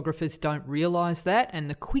of photographers don't realize that. And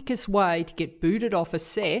the quickest way to get booted off a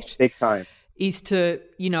set big time is to,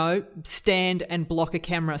 stand and block a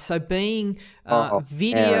camera. So being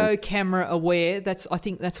video camera aware, I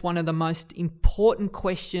think that's one of the most important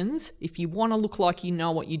questions. If you want to look like you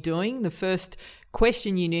know what you're doing, the first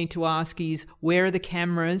question you need to ask is, where are the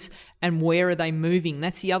cameras and where are they moving?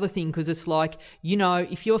 That's the other thing, because it's like,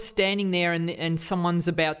 if you're standing there and someone's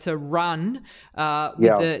about to run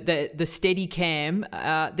with the steady cam,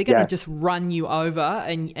 they're going to just run you over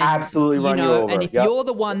and absolutely run you over. And if you're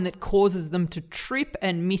the one that causes them to trip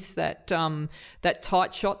and miss that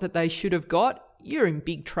tight shot that they should have got, you're in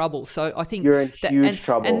big trouble. So I think you're in huge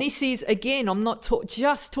trouble. And this is, again, I'm not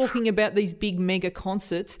just talking about these big mega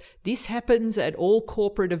concerts. This happens at all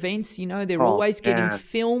corporate events. They're always getting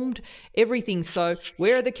filmed, everything. So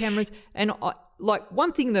where are the cameras? And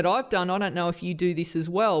one thing that I've done, I don't know if you do this as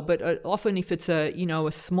well, but often if it's a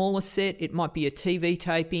smaller set, it might be a TV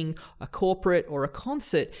taping, a corporate or a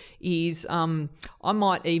concert, is I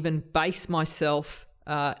might even base myself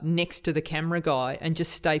next to the camera guy and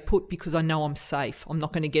just stay put, because I know I'm safe. I'm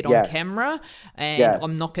not going to get on camera, and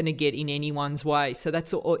I'm not going to get in anyone's way. So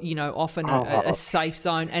that's often a safe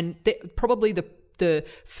zone, and probably the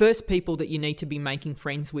first people that you need to be making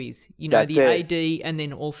friends with. The AD, and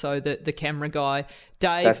then also the camera guy.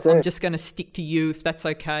 Dave, I'm just going to stick to you if that's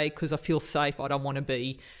okay, because I feel safe. I don't want to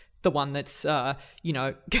be the one that's,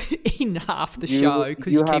 in half the show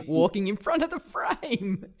because you keep walking in front of the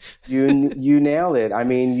frame. You nailed it. I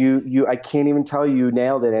mean, I can't even tell you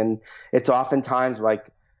nailed it. And it's oftentimes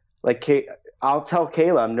like I'll tell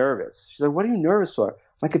Kayla I'm nervous. She's like, "What are you nervous for?"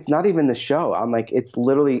 Like, it's not even the show. I'm like, it's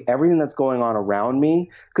literally everything that's going on around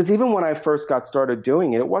me. Because even when I first got started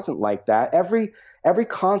doing it, it wasn't like that. Every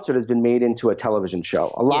concert has been made into a television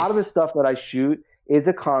show. A lot of the stuff that I shoot is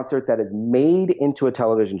a concert that is made into a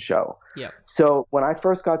television show. Yeah. So when I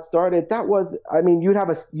first got started, that was,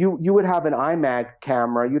 you would have an IMAG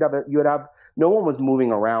camera. You would have no one was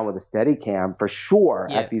moving around with a Steadicam for sure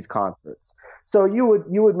at these concerts. So you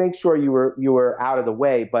would make sure you were out of the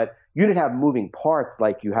way, but you didn't have moving parts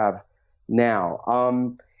like you have now.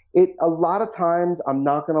 A lot of times, I'm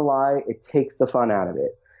not going to lie, it takes the fun out of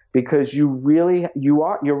it, because you're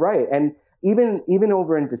right. And even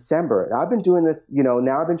over in December, I've been doing this,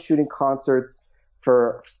 now I've been shooting concerts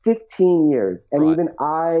for 15 years. And even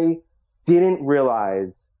I didn't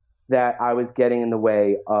realize that I was getting in the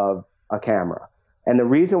way of a camera. And the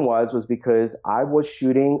reason was because I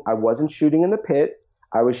wasn't shooting in the pit.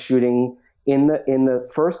 I was shooting in the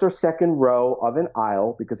first or second row of an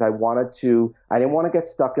aisle, because I didn't want to get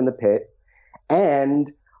stuck in the pit.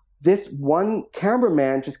 And this one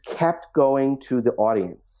cameraman just kept going to the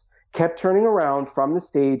audience, kept turning around from the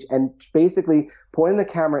stage and basically pointing the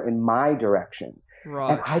camera in my direction.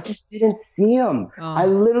 Right. And I just didn't see him. I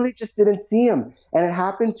literally just didn't see him. And it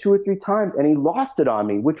happened 2 or 3 times, and he lost it on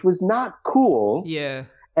me, which was not cool. Yeah.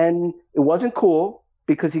 And it wasn't cool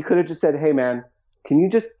because he could have just said, hey, man, can you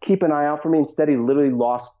just keep an eye out for me? Instead, he literally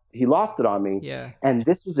lost it on me. Yeah. And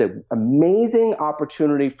this was an amazing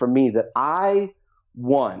opportunity for me that I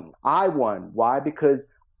won. Why? Because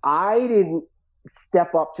I didn't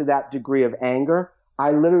step up to that degree of anger.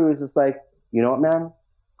 I literally was just like, you know what, man?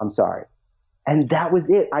 I'm sorry. And that was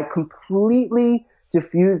it. I completely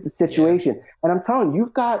diffused the situation. Yeah. And I'm telling you,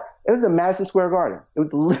 it was at Madison Square Garden. It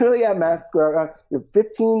was literally at Madison Square Garden. You're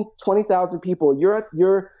 15, 20,000 people.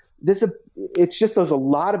 It's just, there's a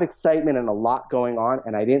lot of excitement and a lot going on,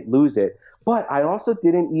 and I didn't lose it. But I also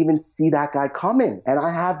didn't even see that guy coming, and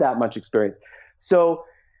I have that much experience. So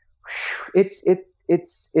it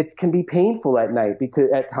can be painful at night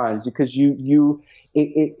at times because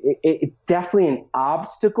it's definitely an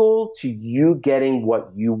obstacle to you getting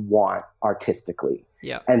what you want artistically.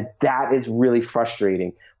 Yeah. And that is really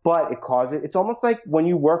frustrating. But it's almost like when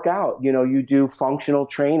you work out, you do functional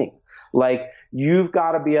training. Like, you've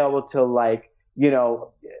got to be able to,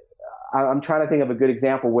 I'm trying to think of a good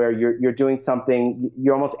example where you're doing something,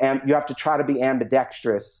 you have to try to be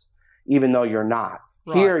ambidextrous even though you're not.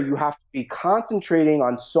 Right. Here, you have to be concentrating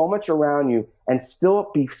on so much around you and still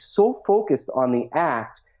be so focused on the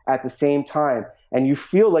act at the same time. And you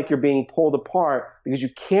feel like you're being pulled apart because you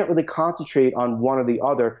can't really concentrate on one or the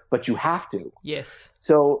other, but you have to. Yes.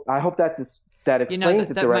 So I hope that explains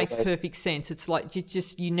it the right way. That makes perfect sense. It's like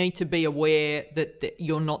you need to be aware that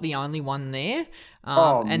you're not the only one there.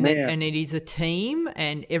 And it is a team,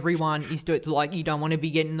 and everyone is doing, like, you don't want to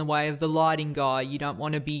be getting in the way of the lighting guy. You don't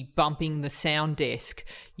want to be bumping the sound desk.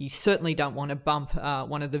 You certainly don't want to bump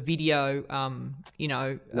one of the video,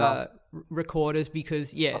 recorders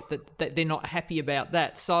because that they're not happy about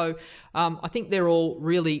that. So I think they're all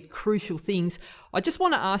really crucial things. I just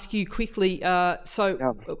want to ask you quickly.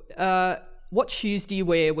 What shoes do you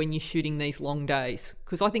wear when you're shooting these long days?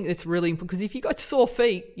 Because I think that's really important. Because if you've got sore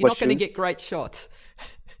feet, you're not going to get great shots.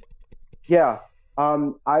 Yeah.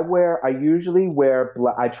 I usually wear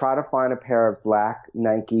I try to find a pair of black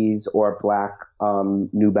Nikes or black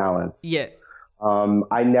New Balance. Yeah.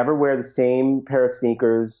 I never wear the same pair of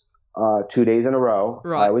sneakers 2 days in a row.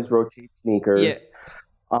 Right. I always rotate sneakers.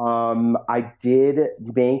 Yeah. I did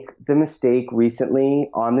make the mistake recently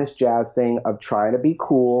on this jazz thing of trying to be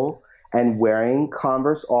cool and wearing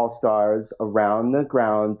Converse All-Stars around the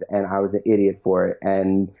grounds, and I was an idiot for it.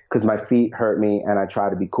 And because my feet hurt me, and I tried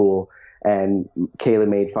to be cool, and Kayla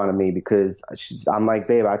made fun of me because I'm like,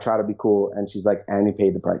 babe, I try to be cool, and she's like, and you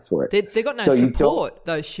paid the price for it. They got no support,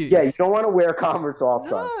 those shoes. Yeah, you don't want to wear Converse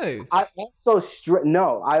All-Stars.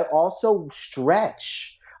 No. I also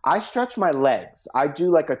stretch. I stretch my legs. I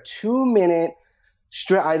do like a 2-minute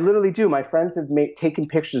stretch. I literally do. My friends have taken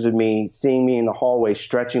pictures of me, seeing me in the hallway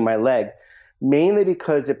stretching my legs, mainly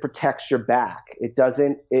because it protects your back. It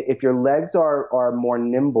doesn't. If your legs are more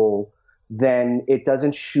nimble, then it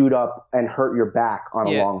doesn't shoot up and hurt your back on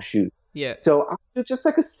a long shoot. Yeah. So I do just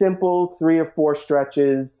like a simple 3 or 4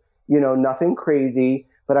 stretches. Nothing crazy.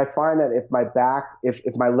 But I find that if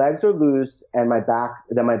my legs are loose and my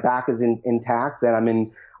back is intact, then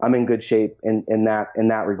I'm in good shape in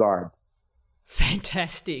that regard.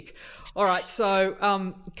 Fantastic. All right, so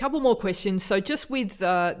a couple more questions. So just with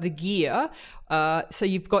the gear, so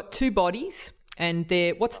you've got 2 bodies, and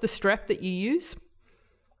what's the strap that you use?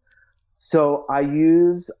 So I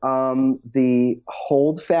use the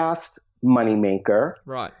Holdfast Moneymaker.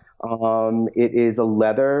 Right. It is a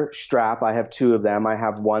leather strap. I have 2 of them. I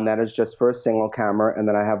have one that is just for a single camera, and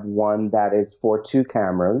then I have one that is for 2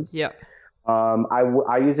 cameras. Yeah.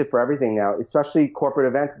 I use it for everything now, especially corporate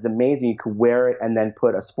events. It's amazing. You could wear it and then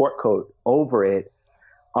put a sport coat over it.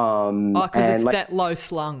 Because it's that low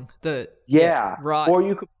slung. Yeah. Right. Or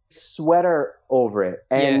you could put a sweater over it.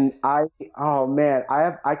 And I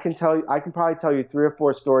can probably tell you 3 or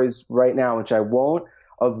 4 stories right now, which I won't,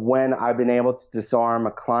 of when I've been able to disarm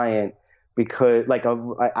a client because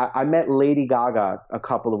I met Lady Gaga a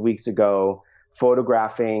couple of weeks ago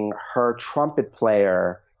photographing her trumpet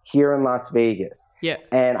player here in Las Vegas. Yeah.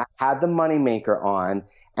 And I had the Moneymaker on,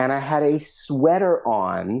 and I had a sweater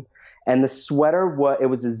on, and the sweater it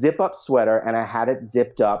was a zip-up sweater, and I had it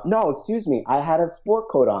zipped up. No, excuse me, I had a sport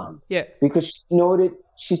coat on. Yeah. Because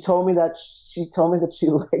she told me that she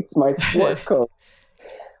liked my sport coat.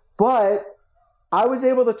 But I was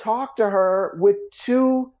able to talk to her with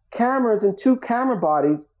 2 cameras and 2 camera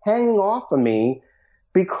bodies hanging off of me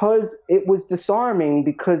because it was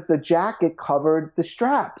because the jacket covered the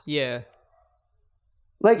straps. Yeah.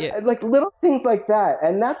 Like little things like that.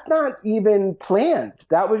 And that's not even planned.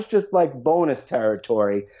 That was just like bonus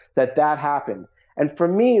territory that happened. And for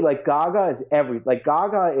me, like Gaga is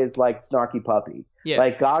Gaga is like Snarky Puppy. Yeah.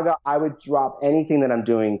 Like Gaga, I would drop anything that I'm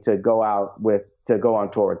doing to go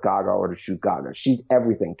on tour with Gaga or to shoot Gaga. She's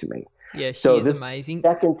everything to me. Yeah, she is amazing.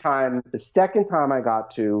 The second time I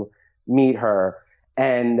got to meet her,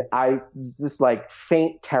 and I was just like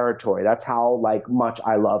faint territory. That's how like much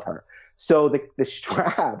I love her. So the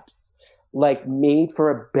straps like made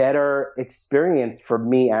for a better experience for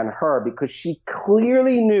me and her, because she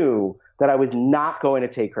clearly knew that I was not going to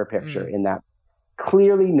take her picture in that.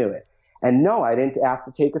 Clearly knew it. And no, I didn't ask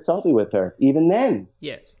to take a selfie with her even then.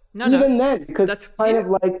 Yeah. Then, because that's kind of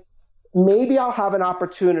like, maybe I'll have an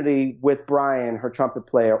opportunity with Brian, her trumpet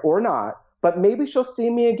player, or not, but maybe she'll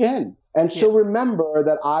see me again and she'll remember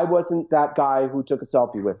that I wasn't that guy who took a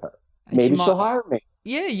selfie with her. And maybe she'll hire me.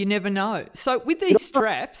 Yeah, you never know. So with these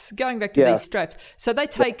straps, going back to these straps, so they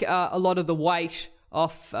take a lot of the weight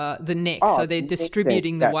off the neck, so they're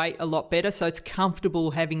distributing the weight a lot better, so it's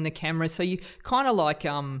comfortable having the camera. So you kind of like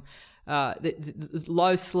the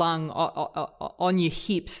low slung on your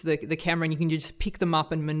hips, the camera, and you can just pick them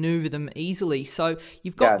up and maneuver them easily. So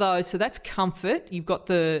you've got those, so that's comfort. You've got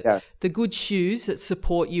the good shoes that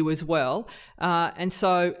support you as well, and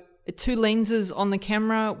so 2 lenses on the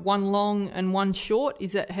camera, 1 long and 1 short.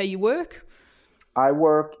 Is that how you work? I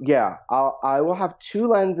work, I will have 2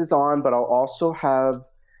 lenses on, but I'll also have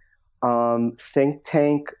Think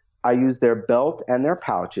Tank. I use their belt and their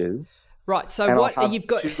pouches. Right. So what you've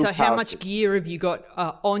got? So how much gear have you got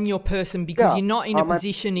on your person? Because you're not in a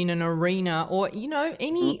position in an arena or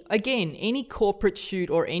any corporate shoot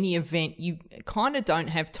or any event. You kind of don't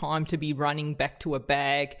have time to be running back to a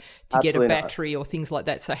bag to get a battery or things like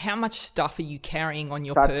that. So how much stuff are you carrying on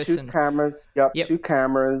your person? 2 cameras. Yep. 2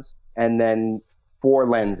 cameras, and then 4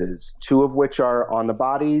 lenses. 2 of which are on the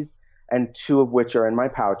bodies, and 2 of which are in my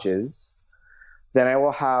pouches. Then I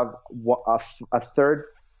will have a third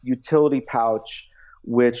utility pouch,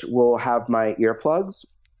 which will have my earplugs,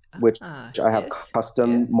 which I have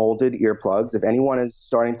custom molded earplugs. If anyone is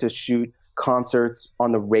starting to shoot concerts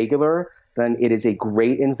on the regular, then it is a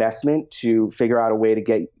great investment to figure out a way to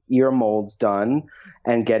get ear molds done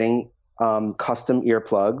and getting custom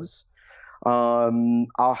earplugs.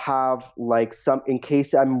 I'll have like in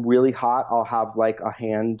case I'm really hot, I'll have like a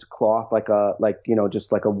hand cloth,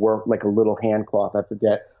 just like a little hand cloth. I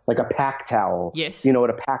forget. Like a pack towel. Yes. You know what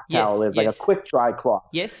a pack towel is? Like a quick dry cloth.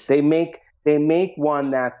 Yes. They make one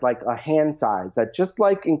that's like a hand size, that just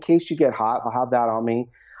like in case you get hot, I'll have that on me.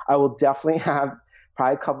 I will definitely have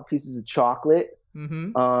probably a couple pieces of chocolate.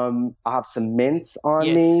 Mm-hmm. I'll have some mints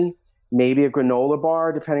on me, maybe a granola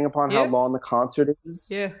bar, depending upon how long the concert is.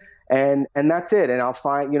 Yeah. And that's it. And I'll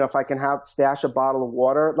find, if I can stash a bottle of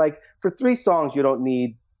water. Like for 3 songs, you don't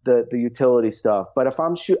need the utility stuff. But if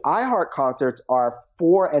I'm iHeart concerts are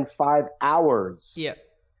 4 and 5 hours. Yeah.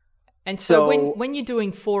 And so when you're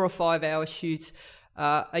doing 4 or 5 hour shoots,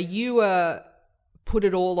 are you put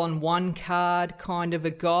it all on one card kind of a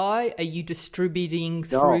guy? Are you distributing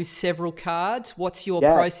through several cards? What's your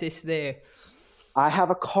process there? I have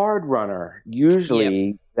a card runner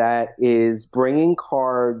usually that is bringing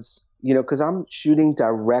cards, because I'm shooting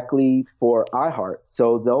directly for iHeart.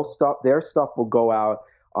 So their stuff will go out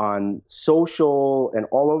on social and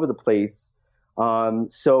all over the place.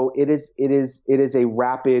 So it is a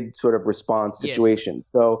rapid sort of response situation. Yes.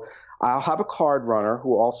 So I'll have a card runner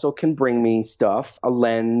who also can bring me stuff, a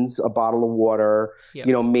lens, a bottle of water. Yep.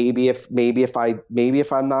 Maybe if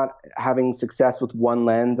I'm not having success with one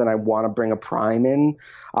lens and I want to bring a prime in,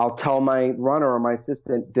 I'll tell my runner or my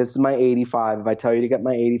assistant, this is my 85. If I tell you to get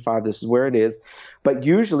my 85, this is where it is. But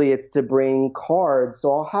usually it's to bring cards.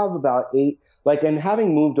 So I'll have about 8. And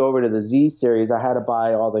having moved over to the Z series, I had to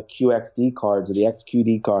buy all the QXD cards or the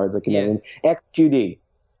XQD cards. XQD.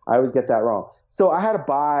 I always get that wrong. So I had to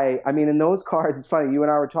buy, and those cards, it's funny, you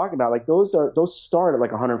and I were talking about, those start at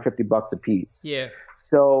like $150 a piece. Yeah.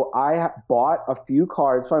 So I bought a few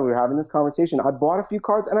cards. Funny, we were having this conversation. I bought a few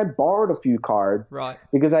cards and I borrowed a few cards. Right.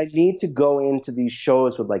 Because I need to go into these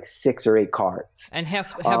shows with 6 or 8 cards. And how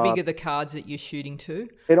big are the cards that you're shooting to?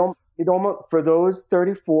 It almost, for those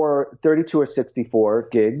 32 or 64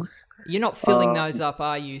 gigs. You're not filling those up,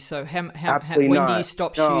 are you? So when do you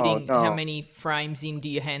stop shooting? No. How many frames in do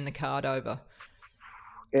you hand the card over?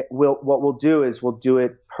 What we'll do is we'll do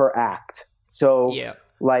it per act. So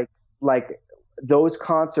like those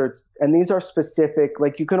concerts, and these are specific,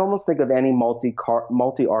 you can almost think of any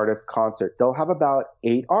multi-artist concert. They'll have about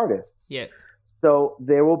 8 artists. Yeah. So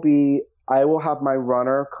I will have my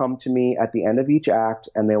runner come to me at the end of each act,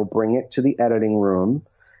 and they'll bring it to the editing room,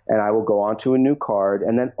 and I will go on to a new card.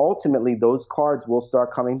 And then ultimately those cards will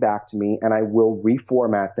start coming back to me, and I will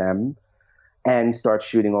reformat them and start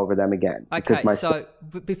shooting over them again. Okay, so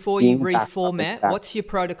before you reformat, what's your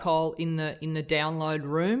protocol in the download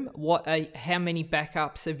room? How many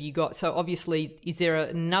backups have you got? So obviously, is there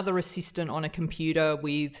another assistant on a computer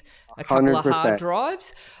with a couple 100%. of hard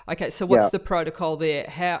drives? Okay, so what's the protocol there?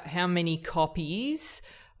 How many copies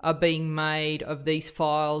are being made of these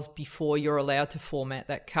files before you're allowed to format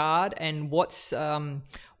that card? And what's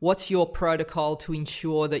your protocol to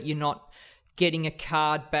ensure that you're not getting a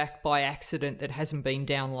card back by accident that hasn't been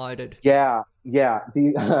downloaded? Yeah.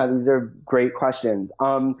 These are great questions.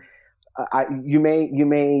 You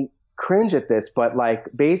may cringe at this, but like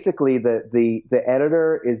basically the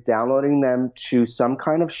editor is downloading them to some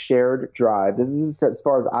kind of shared drive. This is as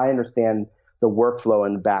far as I understand the workflow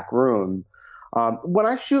in the back room. When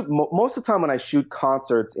I shoot, most of the time when I shoot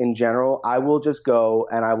concerts in general, I will just go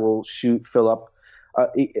and I will fill up.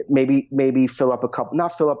 Maybe fill up a couple,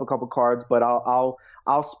 not fill up a couple cards, but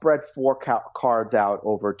I'll spread 4 cards out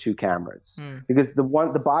over 2 cameras because the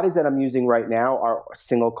bodies that I'm using right now are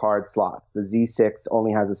single card slots. The Z6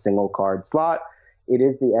 only has a single card slot. It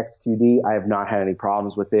is the XQD. I have not had any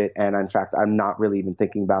problems with it, and in fact, I'm not really even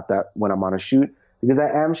thinking about that when I'm on a shoot because I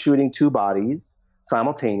am shooting 2 bodies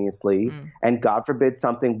simultaneously, and God forbid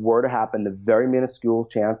something were to happen, the very minuscule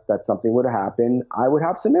chance that something would happen, I would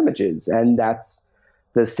have some images, and that's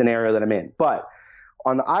the scenario that I'm in. But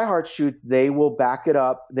on the iHeart shoots, they will back it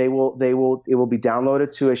up. It will be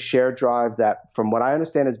downloaded to a shared drive that, from what I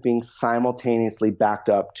understand, is being simultaneously backed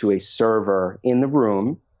up to a server in the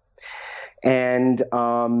room. And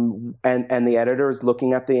the editor is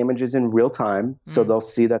looking at the images in real time. So they'll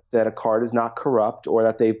see that a card is not corrupt or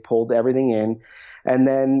that they've pulled everything in. And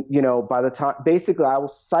then, by the time, basically I will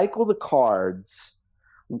cycle the cards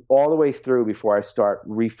all the way through before I start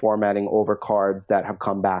reformatting over cards that have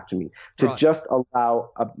come back to me to just allow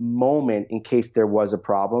a moment in case there was a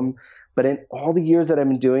problem. But in all the years that I've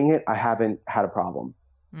been doing it, I haven't had a problem.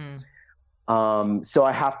 So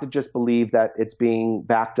I have to just believe that it's being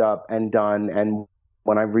backed up and done. And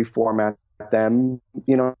when I reformat them,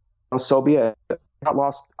 so be it.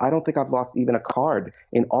 I don't think I've lost even a card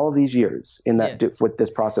in all of these years in that with this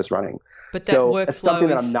process running. But that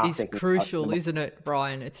workflow is crucial, isn't it,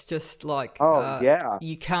 Brian? It's just like,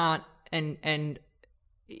 you can't, and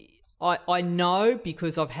I know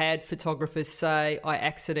because I've had photographers say I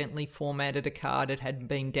accidentally formatted a card, it hadn't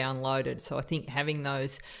been downloaded. So I think having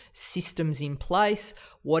those systems in place,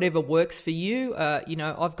 whatever works for you,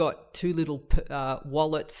 I've got 2 little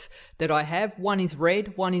wallets that I have. One is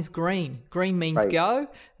red, one is green. Green means go,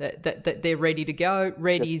 that they're ready to go.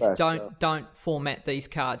 Red is don't format these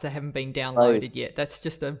cards, they haven't been downloaded yet. That's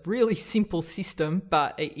just a really simple system,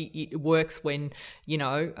 but it works when,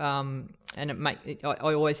 and I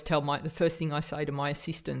always tell the first thing I say to my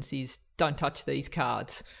assistants is don't touch these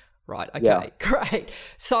cards. Right. Okay, great.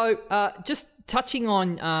 So just touching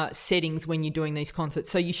on settings when you're doing these concerts.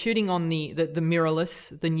 So you're shooting on the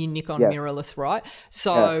mirrorless, the new Nikon mirrorless, right?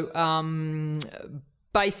 So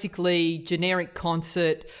basically generic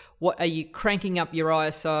concert. What are you cranking up your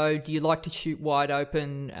ISO? Do you like to shoot wide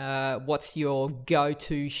open? What's your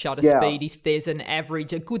go-to shutter speed? If there's an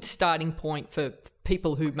average, a good starting point for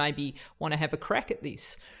people who maybe want to have a crack at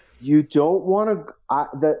this. You don't want to.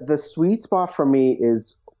 The sweet spot for me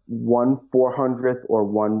is 1/400th or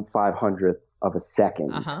 1/500th of a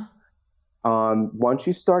second. Once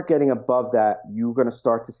you start getting above that, you're going to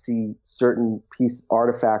start to see certain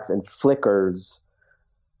artifacts and flickers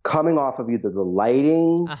coming off of either the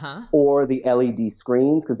lighting or the LED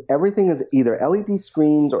screens, because everything is either LED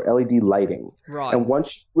screens or LED lighting. Right. And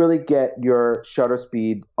once you really get your shutter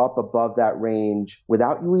speed up above that range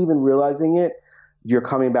without you even realizing it, you're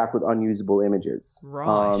coming back with unusable images.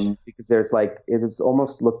 Right. Because there's it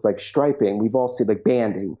almost looks like striping. We've all seen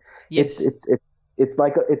banding. Yes. It's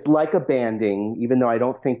like a banding, even though I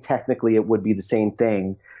don't think technically it would be the same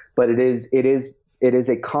thing, but it is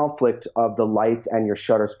a conflict of the lights and your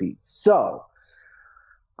shutter speed. So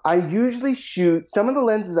I usually shoot, some of the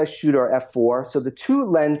lenses I shoot are f4. So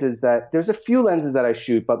there's a few lenses that I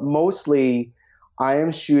shoot, but mostly I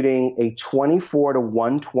am shooting a 24 to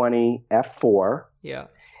 120 f4. Yeah.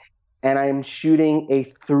 And I am shooting a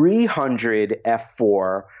 300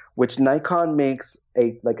 f4, which Nikon makes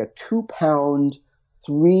a 2-pound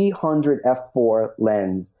 300 f4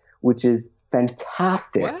 lens, which is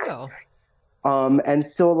fantastic. Wow. And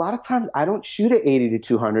so a lot of times I don't shoot at 80 to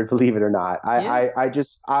 200, believe it or not.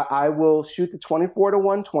 I will shoot the 24 to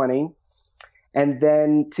 120, And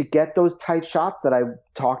then to get those tight shots that I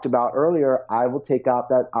talked about earlier, I'll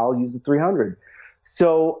use the 300.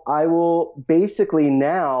 So I will basically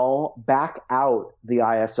now back out the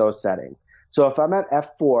ISO setting. So if I'm at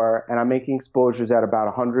f4 and I'm making exposures at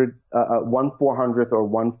about 1/400th or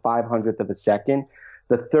 1/500th of a second,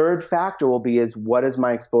 the third factor will be what is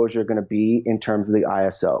my exposure going to be in terms of the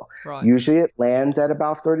ISO? Right. Usually it lands at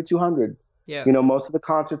about 3,200. Yeah. Most of the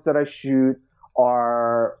concerts that I shoot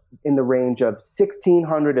are in the range of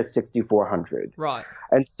 1,600 to 6,400. Right.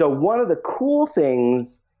 And so one of the cool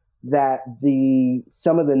things that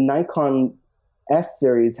some of the Nikon S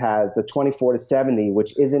series has, the 24 to 70,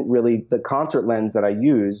 which isn't really the concert lens that I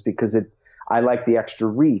use because I like the extra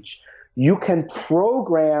reach. You can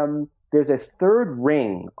program, there's a third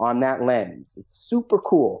ring on that lens. It's super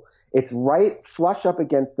cool. It's right flush up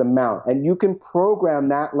against the mount, and you can program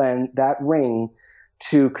that ring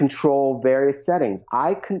to control various settings.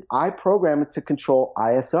 I program it to control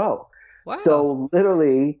ISO. Wow. So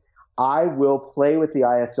literally, I will play with the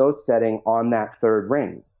ISO setting on that third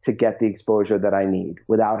ring to get the exposure that I need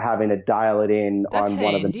without having to dial it in on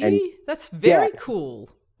one of them. And that's very cool.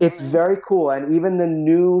 It's very cool. And even the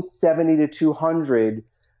new 70 to 200,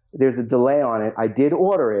 there's a delay on it. I did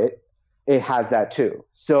order it. It has that too.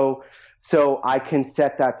 So I can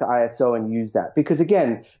set that to ISO and use that. Because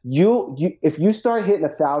again, if you start hitting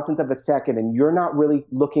 1,000th of a second and you're not really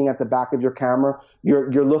looking at the back of your camera,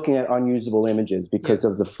 you're looking at unusable images because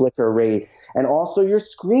of the flicker rate and also your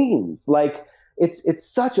screens. Like it's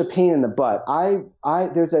such a pain in the butt.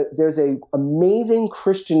 There's a amazing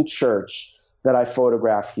Christian church that I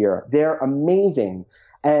photograph here. They're amazing.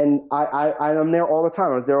 And I'm there all the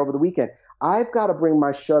time. I was there over the weekend. I've got to bring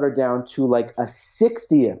my shutter down to like a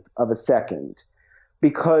 60th of a second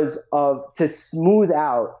to smooth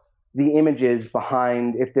out the images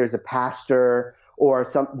behind if there's a pastor or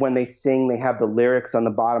when they sing, they have the lyrics on the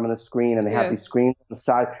bottom of the screen and they have these screens on the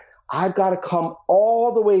side. I've got to come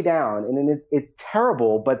all the way down, and it's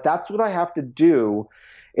terrible, but that's what I have to do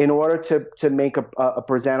in order to make a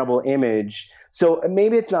presentable image. So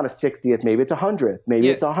maybe it's not a 60th, maybe it's a 100th, maybe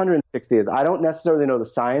it's 160th. I don't necessarily know the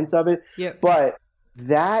science of it, but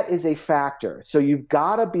that is a factor. So you've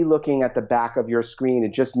got to be looking at the back of your screen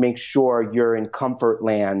and just make sure you're in comfort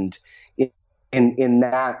land in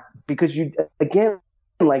that, because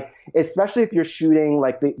like, especially if you're shooting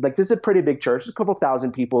like this is a pretty big church. There's a couple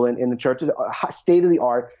thousand people in the church, state of the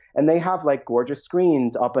art, and they have like gorgeous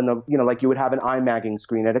screens up in the, like you would have an iMagging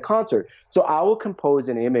screen at a concert. So I will compose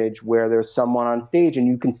an image where there's someone on stage and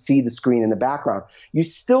you can see the screen in the background. You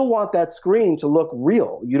still want that screen to look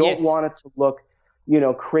real. You don't want it to look,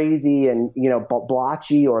 crazy and,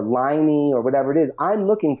 blotchy or liney or whatever it is. I'm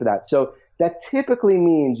looking for that. So that typically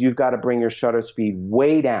means you've got to bring your shutter speed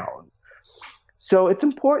way down. So it's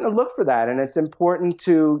important to look for that, and it's important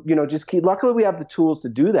to, just keep. Luckily, we have the tools to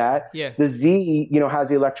do that. Yeah. The Z, has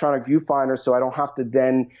the electronic viewfinder, so I don't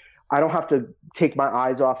have to take my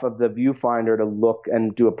eyes off of the viewfinder to look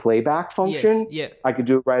and do a playback function. Yes. Yeah. I could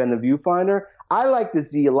do it right in the viewfinder. I like the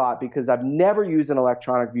Z a lot because I've never used an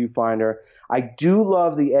electronic viewfinder. I do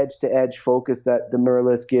love the edge-to-edge focus that the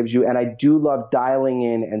mirrorless gives you, and I do love dialing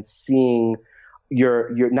in and seeing your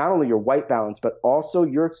not only your white balance but also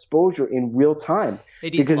your exposure in real time.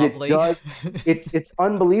 It is lovely. It's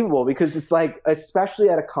unbelievable because it's like, especially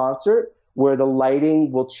at a concert where the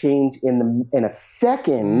lighting will change in a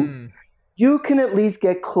second, you can at least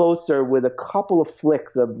get closer with a couple of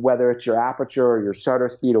flicks of whether it's your aperture or your shutter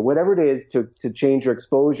speed or whatever it is to change your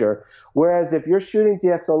exposure. Whereas if you're shooting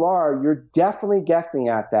DSLR, you're definitely guessing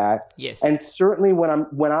at that. Yes. And certainly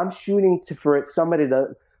when I'm shooting for somebody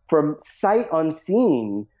from sight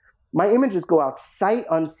unseen, my images go out sight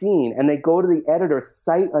unseen and they go to the editor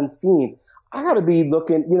sight unseen. I got to be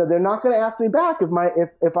looking, they're not going to ask me back if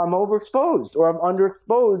I'm overexposed or I'm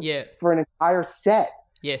underexposed for an entire set.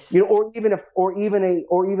 Yes. Or even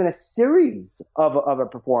a series of a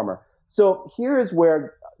performer. So here is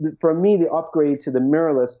where, for me, the upgrade to the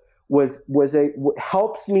mirrorless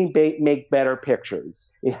helps me make better pictures.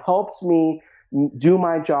 It helps me do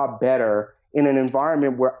my job better in an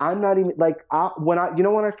environment where I'm not even when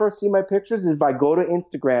I first see my pictures is if I go to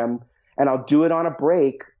Instagram and I'll do it on a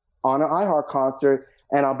break on an iHeart concert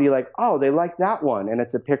and I'll be like, oh, they like that one. And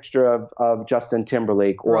it's a picture of Justin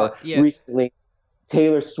Timberlake or recently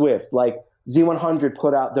Taylor Swift. Like Z100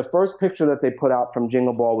 put out, the first picture that they put out from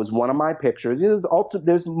Jingle Ball was one of my pictures.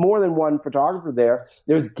 There's more than one photographer there.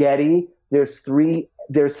 There's Getty. There's three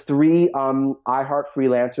iHeart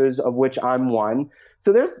freelancers, of which I'm one.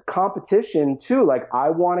 So there's competition too. Like I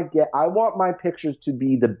want my pictures to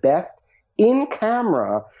be the best in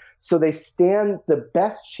camera, so they stand the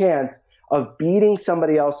best chance of beating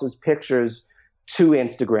somebody else's pictures to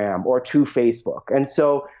Instagram or to Facebook. And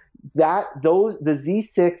so the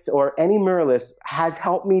Z6 or any mirrorless has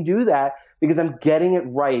helped me do that because I'm getting it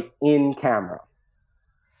right in camera.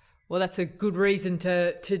 Well, that's a good reason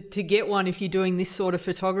to get one if you're doing this sort of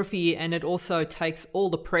photography, and it also takes all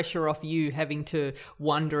the pressure off you having to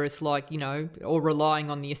wonder. It's like, or relying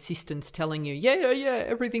on the assistants telling you, yeah,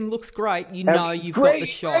 everything looks great. You've got the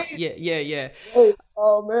shot. Great. Yeah.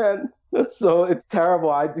 Oh man, it's terrible.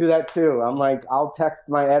 I do that too. I'm like, I'll text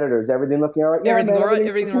my editors, everything looking all right? Yeah,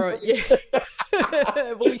 everything all right. Yeah.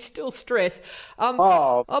 Well, we still stress.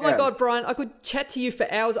 Oh my God, Brian, I could chat to you for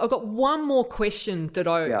hours. I've got one more question that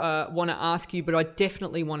I want to ask you, but I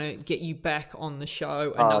definitely want to get you back on the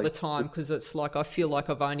show another time, because it's like I feel like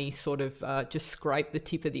I've only sort of just scraped the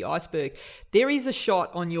tip of the iceberg. There is a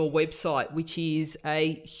shot on your website which is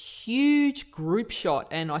a huge group shot,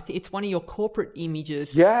 and I think it's one of your corporate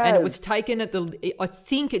images. Yes. And it was taken at I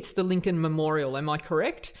think it's the Lincoln Memorial. Am I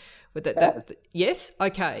correct? But yes?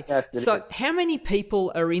 Okay. Yes, so how many people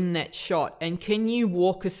are in that shot, and can you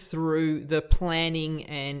walk us through the planning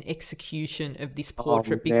and execution of this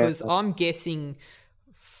portrait? Because I'm guessing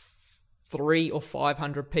 300 or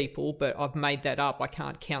 500 people, but I've made that up. I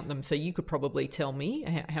can't count them. So you could probably tell me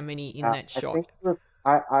how many in that shot.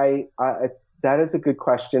 That is a good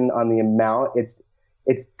question on the amount.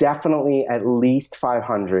 It's definitely at least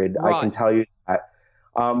 500. Right. I can tell you that.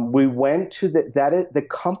 We went to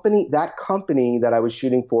that company that I was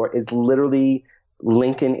shooting for is literally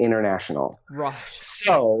Lincoln International. Right.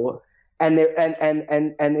 So, and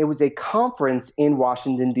it was a conference in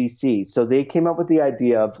Washington, D.C. So they came up with the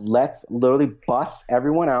idea of let's literally bus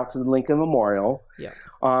everyone out to the Lincoln Memorial. Yeah.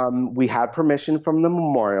 We had permission from the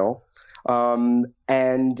memorial. Lincoln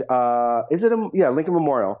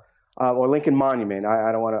Memorial, or Lincoln Monument.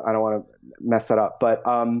 I don't want to mess that up, but,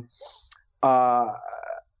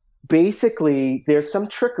 basically, there's some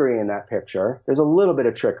trickery in that picture. There's a little bit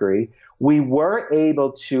of trickery. We were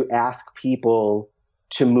able to ask people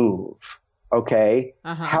to move, okay?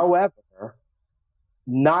 Uh-huh. However,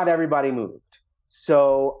 not everybody moved.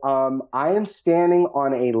 So I am standing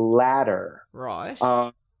on a ladder. Right.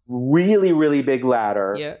 Really, really big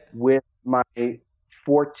ladder with my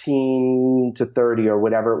 14 to 30 or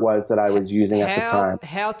whatever it was that I was using at the time.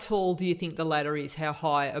 How tall do you think the ladder is? How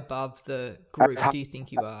high above the group do you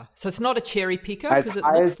think you are? So it's not a cherry picker, because it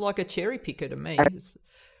looks like a cherry picker to me.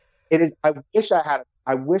 It is. I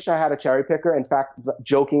wish I had a cherry picker. In fact,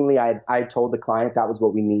 jokingly, I told the client that was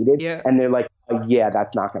what we needed. Yeah. And they're like,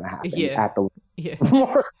 that's not going to happen at the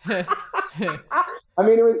I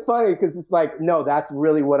mean, it was funny because it's like, no, that's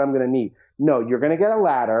really what I'm going to need. No, you're going to get a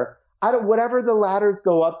ladder. Whatever the ladders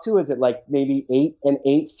go up to, is it like maybe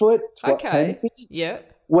 8 foot, 10 feet? Yeah.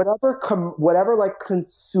 Whatever like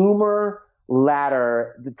consumer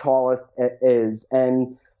ladder the tallest is.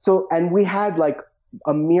 And we had like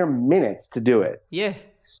a mere minutes to do it. Yeah.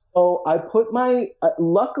 So I put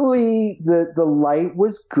luckily the light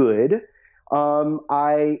was good.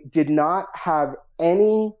 I did not have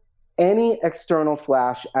any external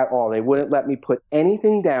flash at all. They wouldn't let me put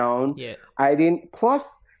anything down. Yeah. I didn't,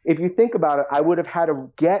 plus, if you think about it, I would have had to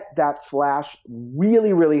get that flash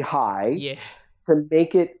really, really high to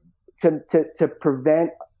make it to prevent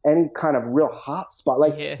any kind of real hot spot.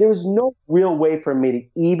 Like there was no real way for me to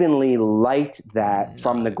evenly light that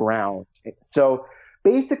from the ground. So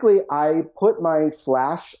basically, I put my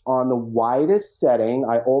flash on the widest setting.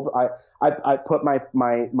 I put my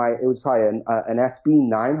it was probably an SB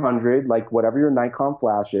 900, like whatever your Nikon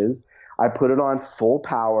flash is. I put it on full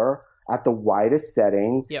power at the widest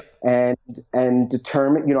setting. Yep. And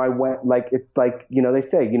determine, I went like, it's like, they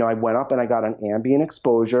say, I went up and I got an ambient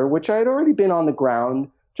exposure, which I had already been on the ground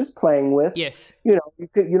just playing with. Yes. You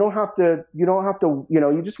don't have to,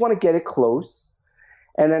 you just want to get it close.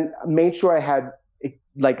 And then made sure I had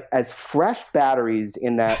like as fresh batteries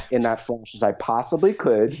in that flash as I possibly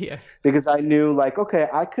could. Yeah. Because I knew like, okay,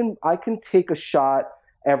 I can take a shot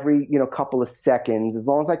every, couple of seconds, as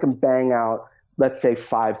long as I can bang out, let's say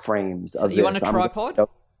 5 frames of this. You on a tripod?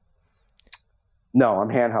 No, I'm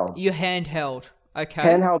handheld. You're handheld. Okay.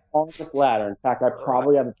 Handheld on this ladder. In fact, I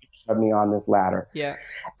probably have a picture of me on this ladder. Yeah.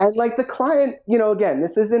 And like the client, again,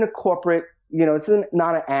 this isn't a corporate, this isn't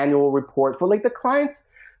not an annual report, but like the clients,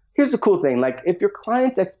 here's the cool thing. Like if your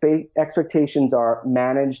client's expectations are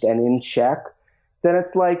managed and in check, then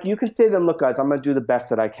it's like you can say to them, look, guys, I'm going to do the best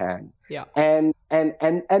that I can. Yeah. And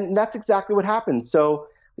that's exactly what happened. So,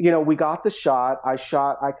 we got the shot. I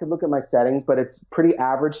could look at my settings, but it's pretty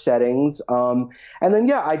average settings. And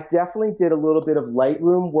then, I definitely did a little bit of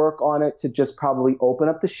Lightroom work on it to just probably open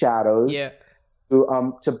up the shadows. Yeah.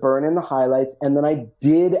 to burn in the highlights. And then I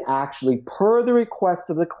did actually, per the request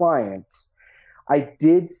of the client, I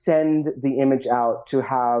did send the image out to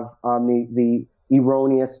have the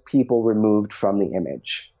erroneous people removed from the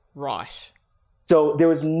image. Right. So there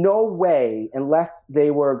was no way, unless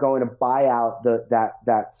they were going to buy out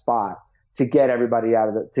that spot, to get everybody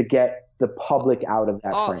to get the public out of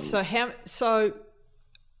that frame.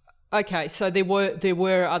 Okay, so there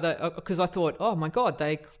were other, because I thought, oh my God,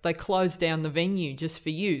 they closed down the venue just for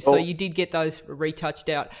you. So you did get those retouched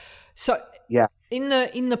out. So yeah, in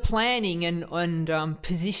the planning and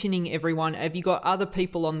positioning everyone, have you got other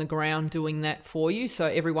people on the ground doing that for you? So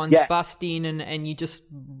everyone's bussed in and you just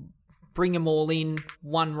bring them all in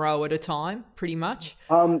one row at a time, pretty much?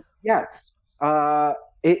 Yes.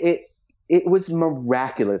 It was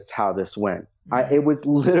miraculous how this went. It was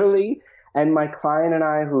literally, and my client and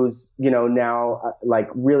I, who's, now like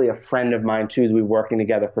really a friend of mine too, as we've been working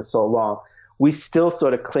together for so long, we still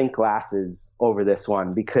sort of clink glasses over this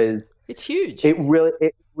one because it's huge. It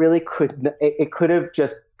really could have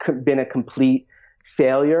just been a complete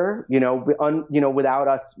failure, without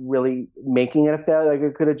us really making it a failure. Like,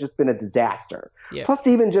 it could have just been a disaster. Yeah. Plus,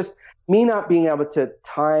 even just me not being able to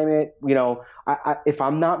time it, if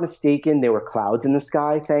I'm not mistaken, there were clouds in the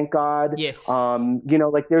sky, thank God. Yes.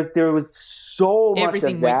 There was so much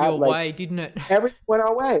everything of that. Everything went your way, didn't it? Everything went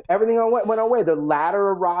our way. Everything went our way. The ladder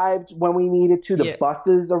arrived when we needed to. The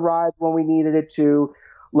buses arrived when we needed it to.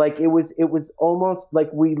 Like, it was almost like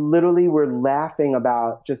we literally were laughing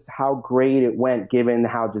about just how great it went, given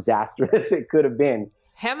how disastrous it could have been.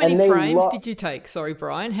 How many frames did you take? Sorry,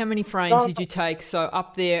 Brian. How many frames did you take? So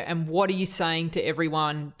up there, and what are you saying to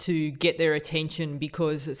everyone to get their attention?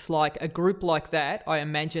 Because it's like a group like that, I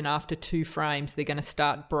imagine after 2 frames, they're going to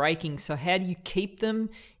start breaking. So how do you keep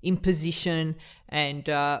them in position and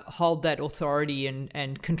hold that authority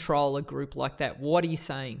and control a group like that? What are you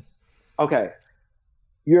saying? Okay.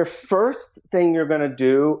 Your first thing you're going to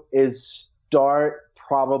do is start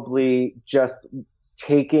probably just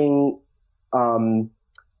taking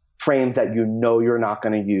frames that you're not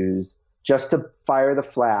going to use, just to fire the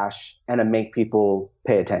flash and to make people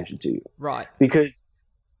pay attention to you. Right. Because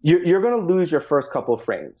you're going to lose your first couple of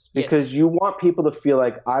frames because you want people to feel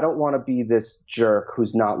like, I don't want to be this jerk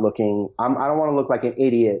who's not looking. I don't want to look like an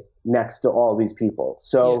idiot next to all these people.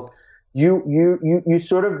 So you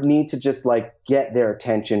sort of need to just like get their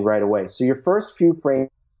attention right away. So your first few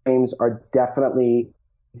frames are definitely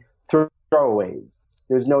throwaways.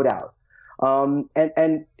 There's no doubt.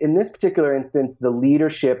 And in this particular instance, the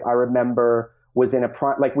leadership, I remember, was in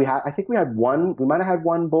we might have had one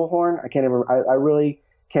bullhorn. I really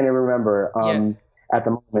can't even remember at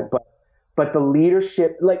the moment, but the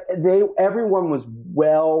leadership, everyone was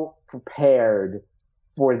well prepared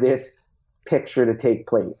for this picture to take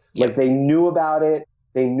place. Like, they knew about it,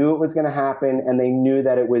 they knew it was going to happen, and they knew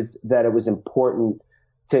that it was important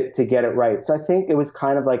to get it right. So I think it was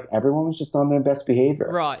kind of like everyone was just on their best behavior.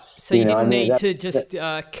 Right. So you didn't need to just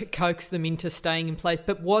coax them into staying in place.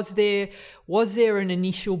 But was there an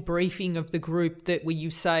initial briefing of the group where you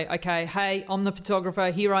say, okay, hey, I'm the photographer,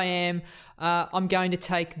 here I am, I'm going to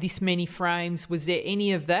take this many frames? Was there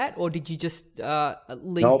any of that, or did you just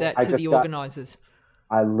leave that to the organisers?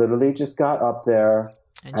 I literally just got up there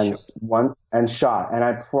and shot. And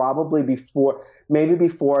I probably before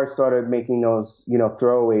I started making those,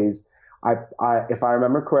 throwaways, if I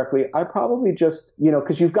remember correctly, I probably just,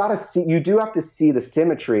 because you do have to see the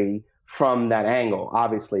symmetry from that angle,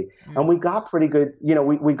 obviously. And we got pretty good,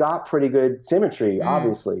 we got pretty good symmetry,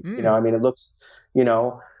 obviously. It looks,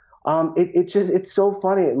 it's so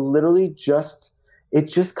funny. It literally just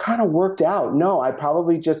kind of worked out. No, I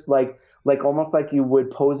probably just like almost like you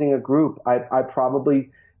would posing a group. I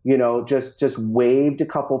probably, just waved a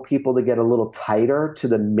couple people to get a little tighter to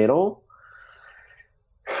the middle,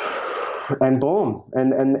 and boom,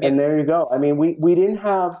 and there you go. I mean, we didn't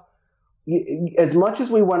have, as much as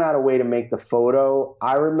we went out of way to make the photo,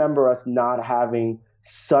 I remember us not having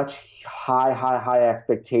such high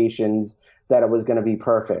expectations that it was going to be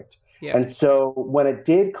perfect. Yeah. And so when it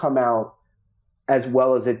did come out as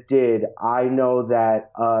well as it did, I know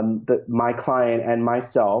that my client and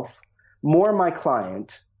myself, more my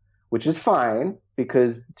client, which is fine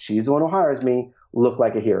because she's the one who hires me, look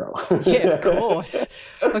like a hero. Yeah, of course.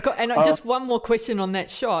 And just one more question on that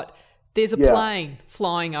shot. There's a plane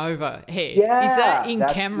flying overhead. Yeah, is that in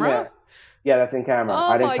camera? Yeah, that's in camera.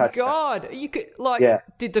 Oh, I didn't touch God. That. You could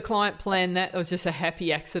did the client plan that? It was just a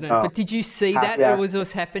happy accident. But did you see that or was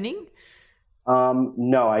it happening?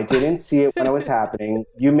 No, I didn't see it when it was happening.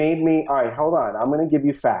 You made me, all right, hold on. I'm going to give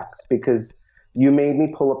you facts because you made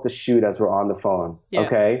me pull up the shoot as we're on the phone. Yeah.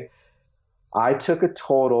 Okay. I took a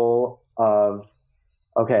total of,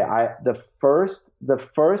 the first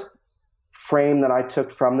frame that I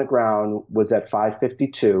took from the ground was at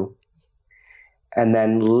 5:52, and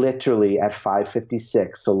then literally at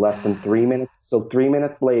 5:56, so less than 3 minutes. So 3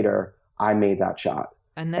 minutes later, I made that shot.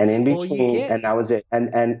 And that's in all you between, get. and that was it.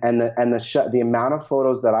 And the amount of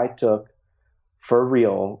photos that I took for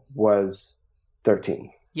real was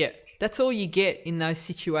 13. Yeah, that's all you get in those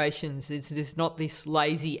situations. There's not this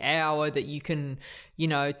lazy hour that you can,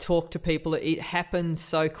 talk to people. It happens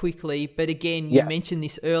so quickly. But again, you mentioned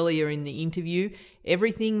this earlier in the interview.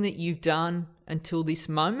 Everything that you've done until this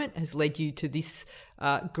moment has led you to this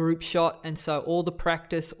group shot. And so all the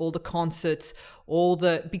practice, all the concerts,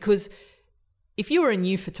 because if you were a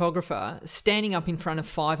new photographer, standing up in front of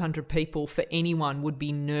 500 people for anyone would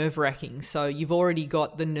be nerve-wracking. So you've already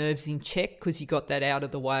got the nerves in check because you got that out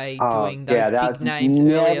of the way doing those big names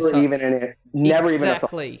earlier.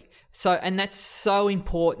 Exactly. So, and that's so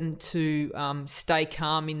important to stay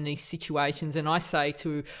calm in these situations. And I say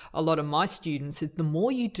to a lot of my students, that the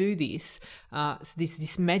more you do this,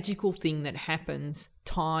 this magical thing that happens,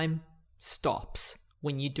 time stops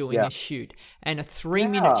when you're doing a shoot. And a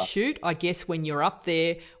 3-minute shoot, I guess when you're up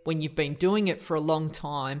there, when you've been doing it for a long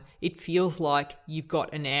time, it feels like you've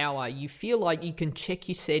got an hour. You feel like you can check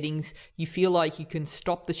your settings. You feel like you can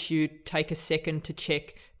stop the shoot, take a second to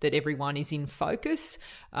check that everyone is in focus,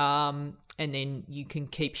 and then you can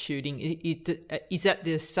keep shooting. Is that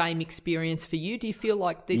the same experience for you? Do you feel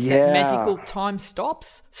like that magical time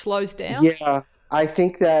slows down? Yeah, I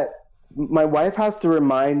think that my wife has to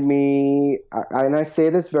remind me, and I say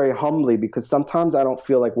this very humbly because sometimes I don't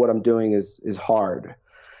feel like what I'm doing is hard.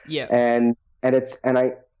 Yeah. And in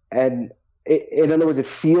other words, it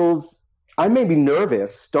feels, I may be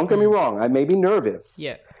nervous. Don't get me wrong. I may be nervous.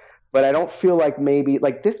 Yeah. But I don't feel like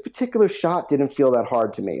this particular shot didn't feel that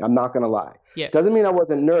hard to me. I'm not going to lie. Yeah. Doesn't mean I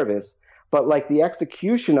wasn't nervous. But like the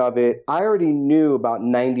execution of it, I already knew about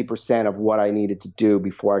 90% of what I needed to do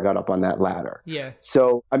before I got up on that ladder. Yeah.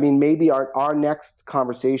 So, I mean, maybe our next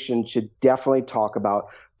conversation should definitely talk about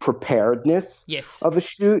preparedness of a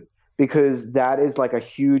shoot, because that is like a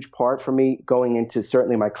huge part for me going into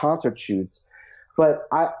certainly my concert shoots. But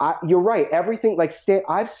you're right. Everything, like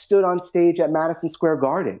I've stood on stage at Madison Square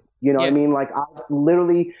Garden. You know what I mean? Like I've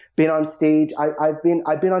literally been on stage. I've been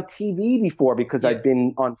on TV before because I've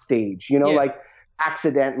been on stage, like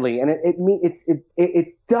accidentally. And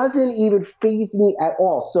it doesn't even faze me at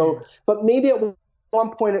all. So, but maybe at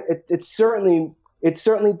one point it certainly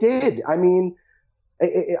did. I mean,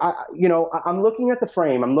 I'm looking at the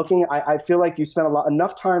frame. I feel like you spent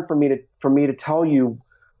enough time for me to tell you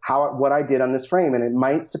what I did on this frame. And it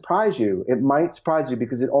might surprise you. It might surprise you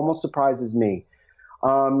because it almost surprises me.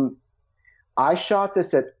 I shot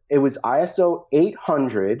this it was ISO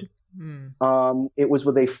 800. It was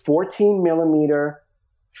with a 14 millimeter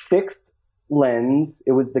fixed lens.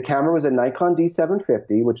 The camera was a Nikon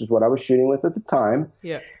D750, which is what I was shooting with at the time.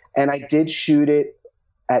 Yeah. And I did shoot it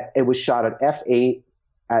it was shot at f8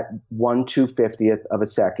 at 1/250th of a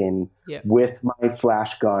second with my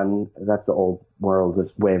flash gun. That's the old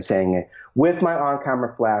world way of saying it. With my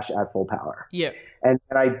on-camera flash at full power. Yeah. And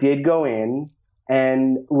I did go in,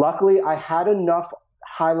 and luckily I had enough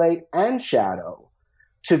highlight and shadow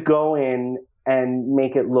to go in and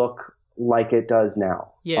make it look like it does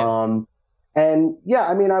now. Yeah. And yeah,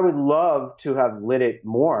 I mean, I would love to have lit it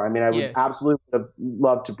more. I mean, I would absolutely have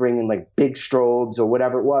loved to bring in like big strobes or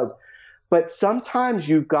whatever it was. But sometimes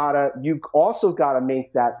you also gotta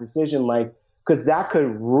make that decision, like, because that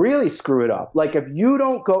could really screw it up. Like if you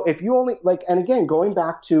only like, and again,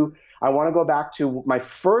 I want to go back to my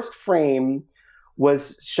first frame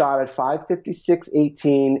was shot at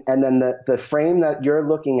 5:56:18, and then the frame that you're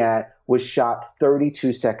looking at was shot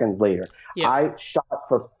 32 seconds later. Yeah. I shot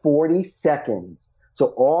for 40 seconds. So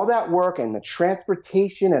all that work and the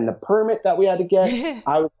transportation and the permit that we had to get,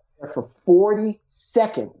 I was there for 40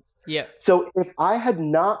 seconds. Yeah. So if I had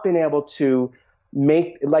not been able to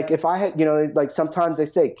make, like if I had, like sometimes they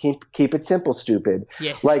say, keep it simple, stupid.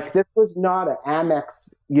 Yes. Like this was not an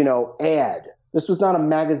Amex, ad. This was not a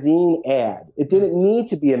magazine ad. It didn't need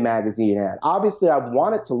to be a magazine ad. Obviously, I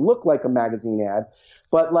want it to look like a magazine ad,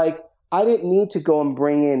 but like I didn't need to go and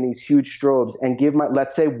bring in these huge strobes and give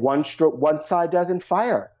let's say one side doesn't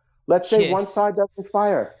fire. Let's say one side doesn't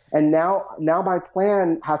fire. And now my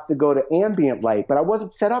plan has to go to ambient light, but I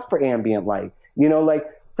wasn't set up for ambient light. Like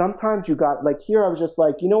sometimes you got, like here I was just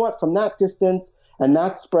like, you know what, from that distance and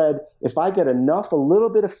that spread, if I get a little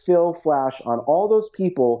bit of fill flash on all those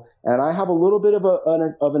people, and I have a little bit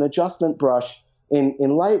of an adjustment brush in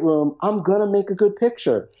Lightroom, I'm going to make a good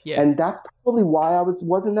picture. Yeah. And that's probably why I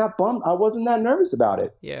wasn't that bummed. I wasn't that nervous about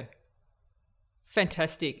it. Yeah.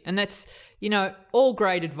 Fantastic. And that's, all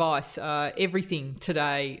great advice, everything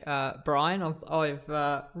today, Brian. I've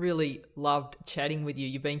really loved chatting with you.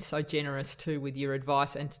 You've been so generous too with your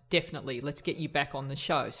advice, and definitely let's get you back on the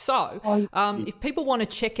show. So if people want to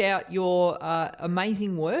check out your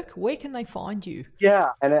amazing work, where can they find you? Yeah.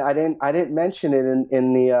 And I didn't mention it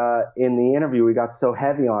in the interview. We got so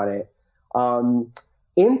heavy on it.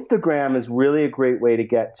 Instagram is really a great way to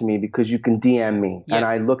get to me because you can DM me and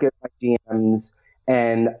I look at my DMs.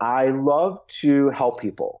 And I love to help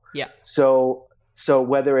people. Yeah. So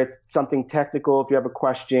whether it's something technical, if you have a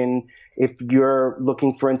question, if you're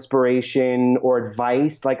looking for inspiration or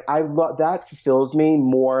advice, like that fulfills me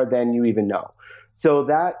more than you even know. So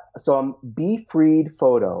I'm Be Freed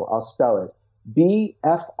Photo. I'll spell it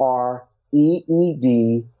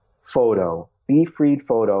BFREED Photo. Be Freed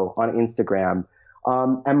Photo on Instagram.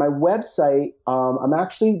 And my website, I'm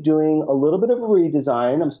actually doing a little bit of a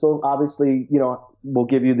redesign. I'm still obviously, we'll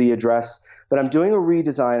give you the address, but I'm doing a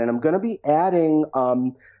redesign and I'm going to be adding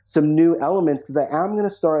some new elements because I am going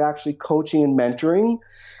to start actually coaching and mentoring,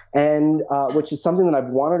 and which is something that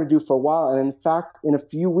I've wanted to do for a while. And in fact, in a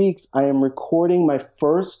few weeks, I am recording my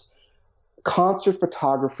first concert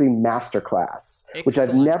photography masterclass, which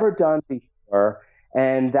I've never done before.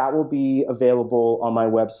 And that will be available on my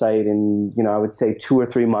website in, I would say 2 or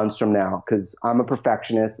 3 months from now, because I'm a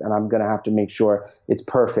perfectionist and I'm going to have to make sure it's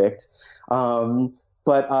perfect.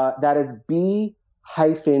 But that is B-Freed,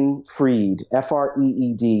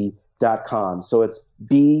 Freed.com. So it's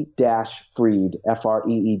B-Freed,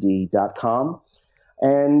 Freed.com.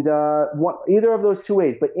 And either of those two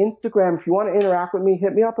ways. But Instagram, if you want to interact with me,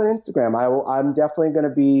 hit me up on Instagram. I'm definitely going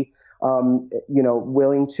to be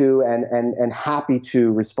willing to and happy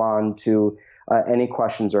to respond to any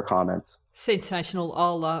questions or comments. Sensational.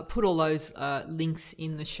 I'll put all those links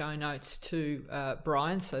in the show notes to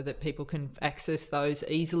Brian so that people can access those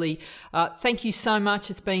easily. Thank you so much.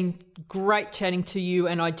 It's been great chatting to you,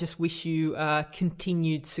 and I just wish you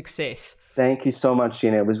continued success. Thank you so much,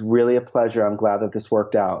 Gina. It was really a pleasure. I'm glad that this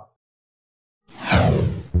worked out.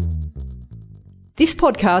 This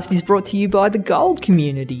podcast is brought to you by the Gold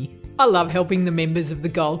Community. I love helping the members of the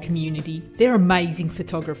Gold Community. They're amazing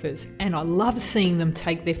photographers, and I love seeing them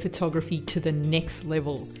take their photography to the next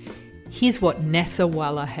level. Here's what Nasa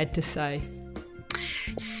Walla had to say.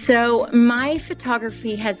 So my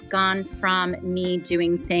photography has gone from me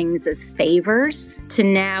doing things as favors to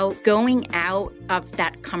now going out of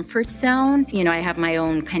that comfort zone. I have my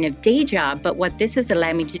own kind of day job, but what this has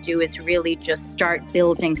allowed me to do is really just start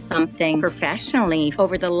building something professionally.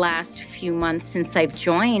 Over the last few months since I've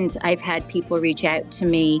joined, I've had people reach out to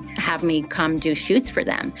me, have me come do shoots for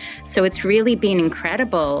them. So it's really been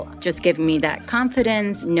incredible, just giving me that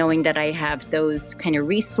confidence, knowing that I have those kind of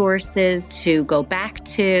resources to go back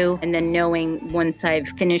to, and then knowing once I've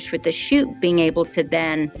finished with the shoot, being able to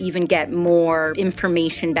then even get more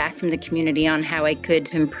information back from the community on how I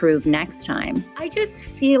could improve next time. I just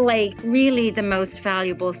feel like really the most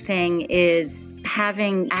valuable thing is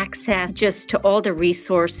having access just to all the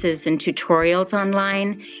resources and tutorials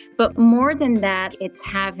online. But more than that, it's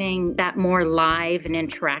having that more live and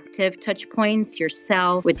interactive touch points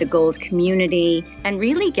yourself with the Gold community and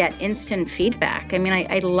really get instant feedback. I mean,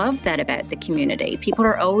 I love that about the community. People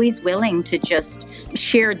are always willing to just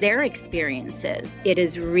share their experiences. It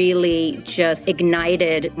has really just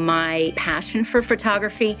ignited my passion for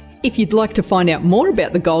photography. If you'd like to find out more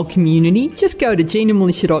about the Gold Community, just go to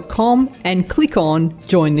GinaMilicia.com and click on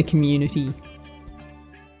Join the Community.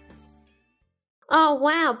 Oh,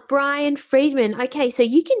 wow. Brian Freedman. Okay, so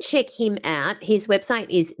you can check him out. His website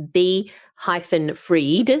is b-freed.com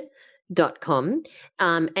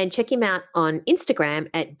and check him out on Instagram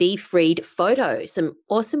at bfreedphoto. Some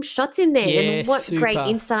awesome shots in there. Yeah, and what super. Great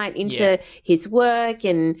insight into his work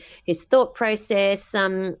and his thought process.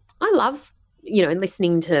 I love,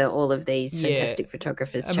 listening to all of these fantastic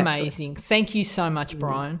photographers. Amazing. Thank you so much,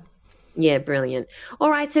 Brian. Yeah, brilliant.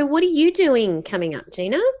 All right, so what are you doing coming up,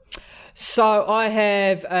 Gina? So I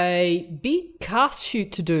have a big cast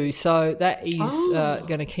shoot to do. So that is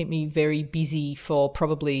going to keep me very busy for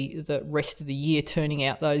probably the rest of the year, turning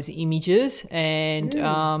out those images. And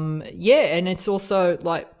and it's also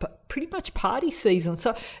like pretty much party season.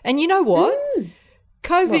 So, and you know what?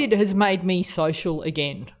 COVID has made me social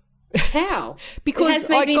again. How? Because it has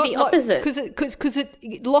made me the opposite. Because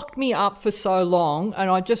it locked me up for so long, and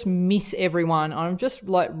I just miss everyone. I'm just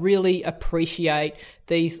like really appreciate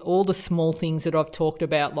all the small things that I've talked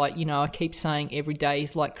about. Like, you know, I keep saying every day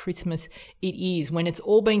is like Christmas. It is, when it's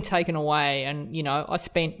all been taken away, and you know, I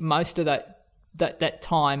spent most of that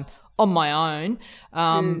time on my own.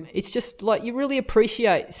 It's just like you really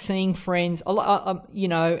appreciate seeing friends, you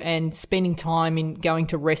know, and spending time in going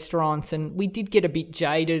to restaurants. And we did get a bit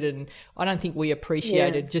jaded, and I don't think we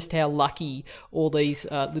appreciated just how lucky all these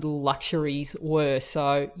little luxuries were.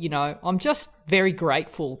 So, you know, I'm just very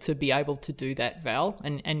grateful to be able to do that, Val,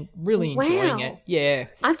 and really enjoying it. Yeah.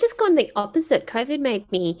 I've just gone the opposite. COVID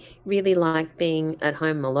made me really like being at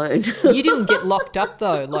home alone. You didn't get locked up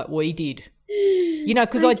though, like we did. You know,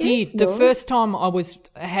 because I did. The first time I was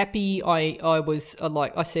happy, I was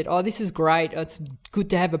like, I said, oh, this is great. It's good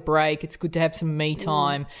to have a break. It's good to have some me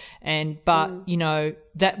time. But you know,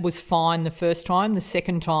 that was fine the first time. The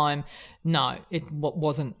second time, no, it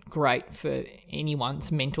wasn't great for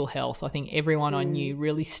anyone's mental health. I think everyone I knew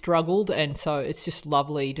really struggled. And so it's just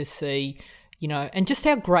lovely to see, you know, and just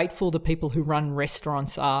how grateful the people who run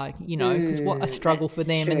restaurants are, you know, because what a struggle for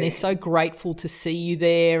them. True. And they're so grateful to see you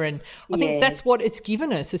there. And I think that's what it's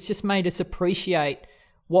given us. It's just made us appreciate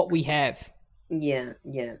what we have. Yeah,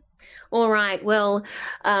 yeah. All right. Well,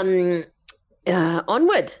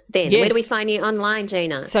 onward then. Yes. Where do we find you online,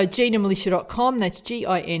 Gina? So GinaMilicia.com. That's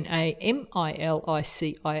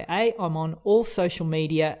GinaMilicia. I'm on all social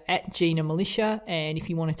media at Gina Milicia. And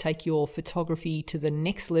if you want to take your photography to the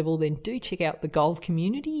next level, then do check out the Gold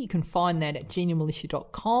Community. You can find that at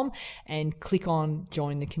GinaMilicia.com and click on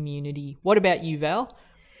Join the Community. What about you, Val?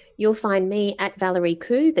 You'll find me at Valerie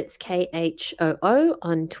Khoo, that's KHOO,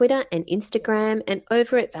 on Twitter and Instagram, and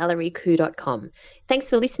over at ValerieKhoo.com. Thanks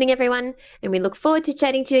for listening, everyone, and we look forward to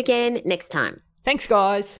chatting to you again next time. Thanks,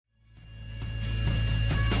 guys.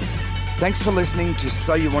 Thanks for listening to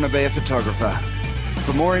So You Want to Be a Photographer.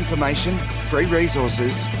 For more information, free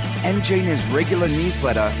resources, and Gina's regular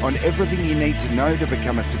newsletter on everything you need to know to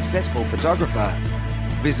become a successful photographer,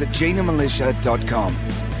 visit GinaMilicia.com.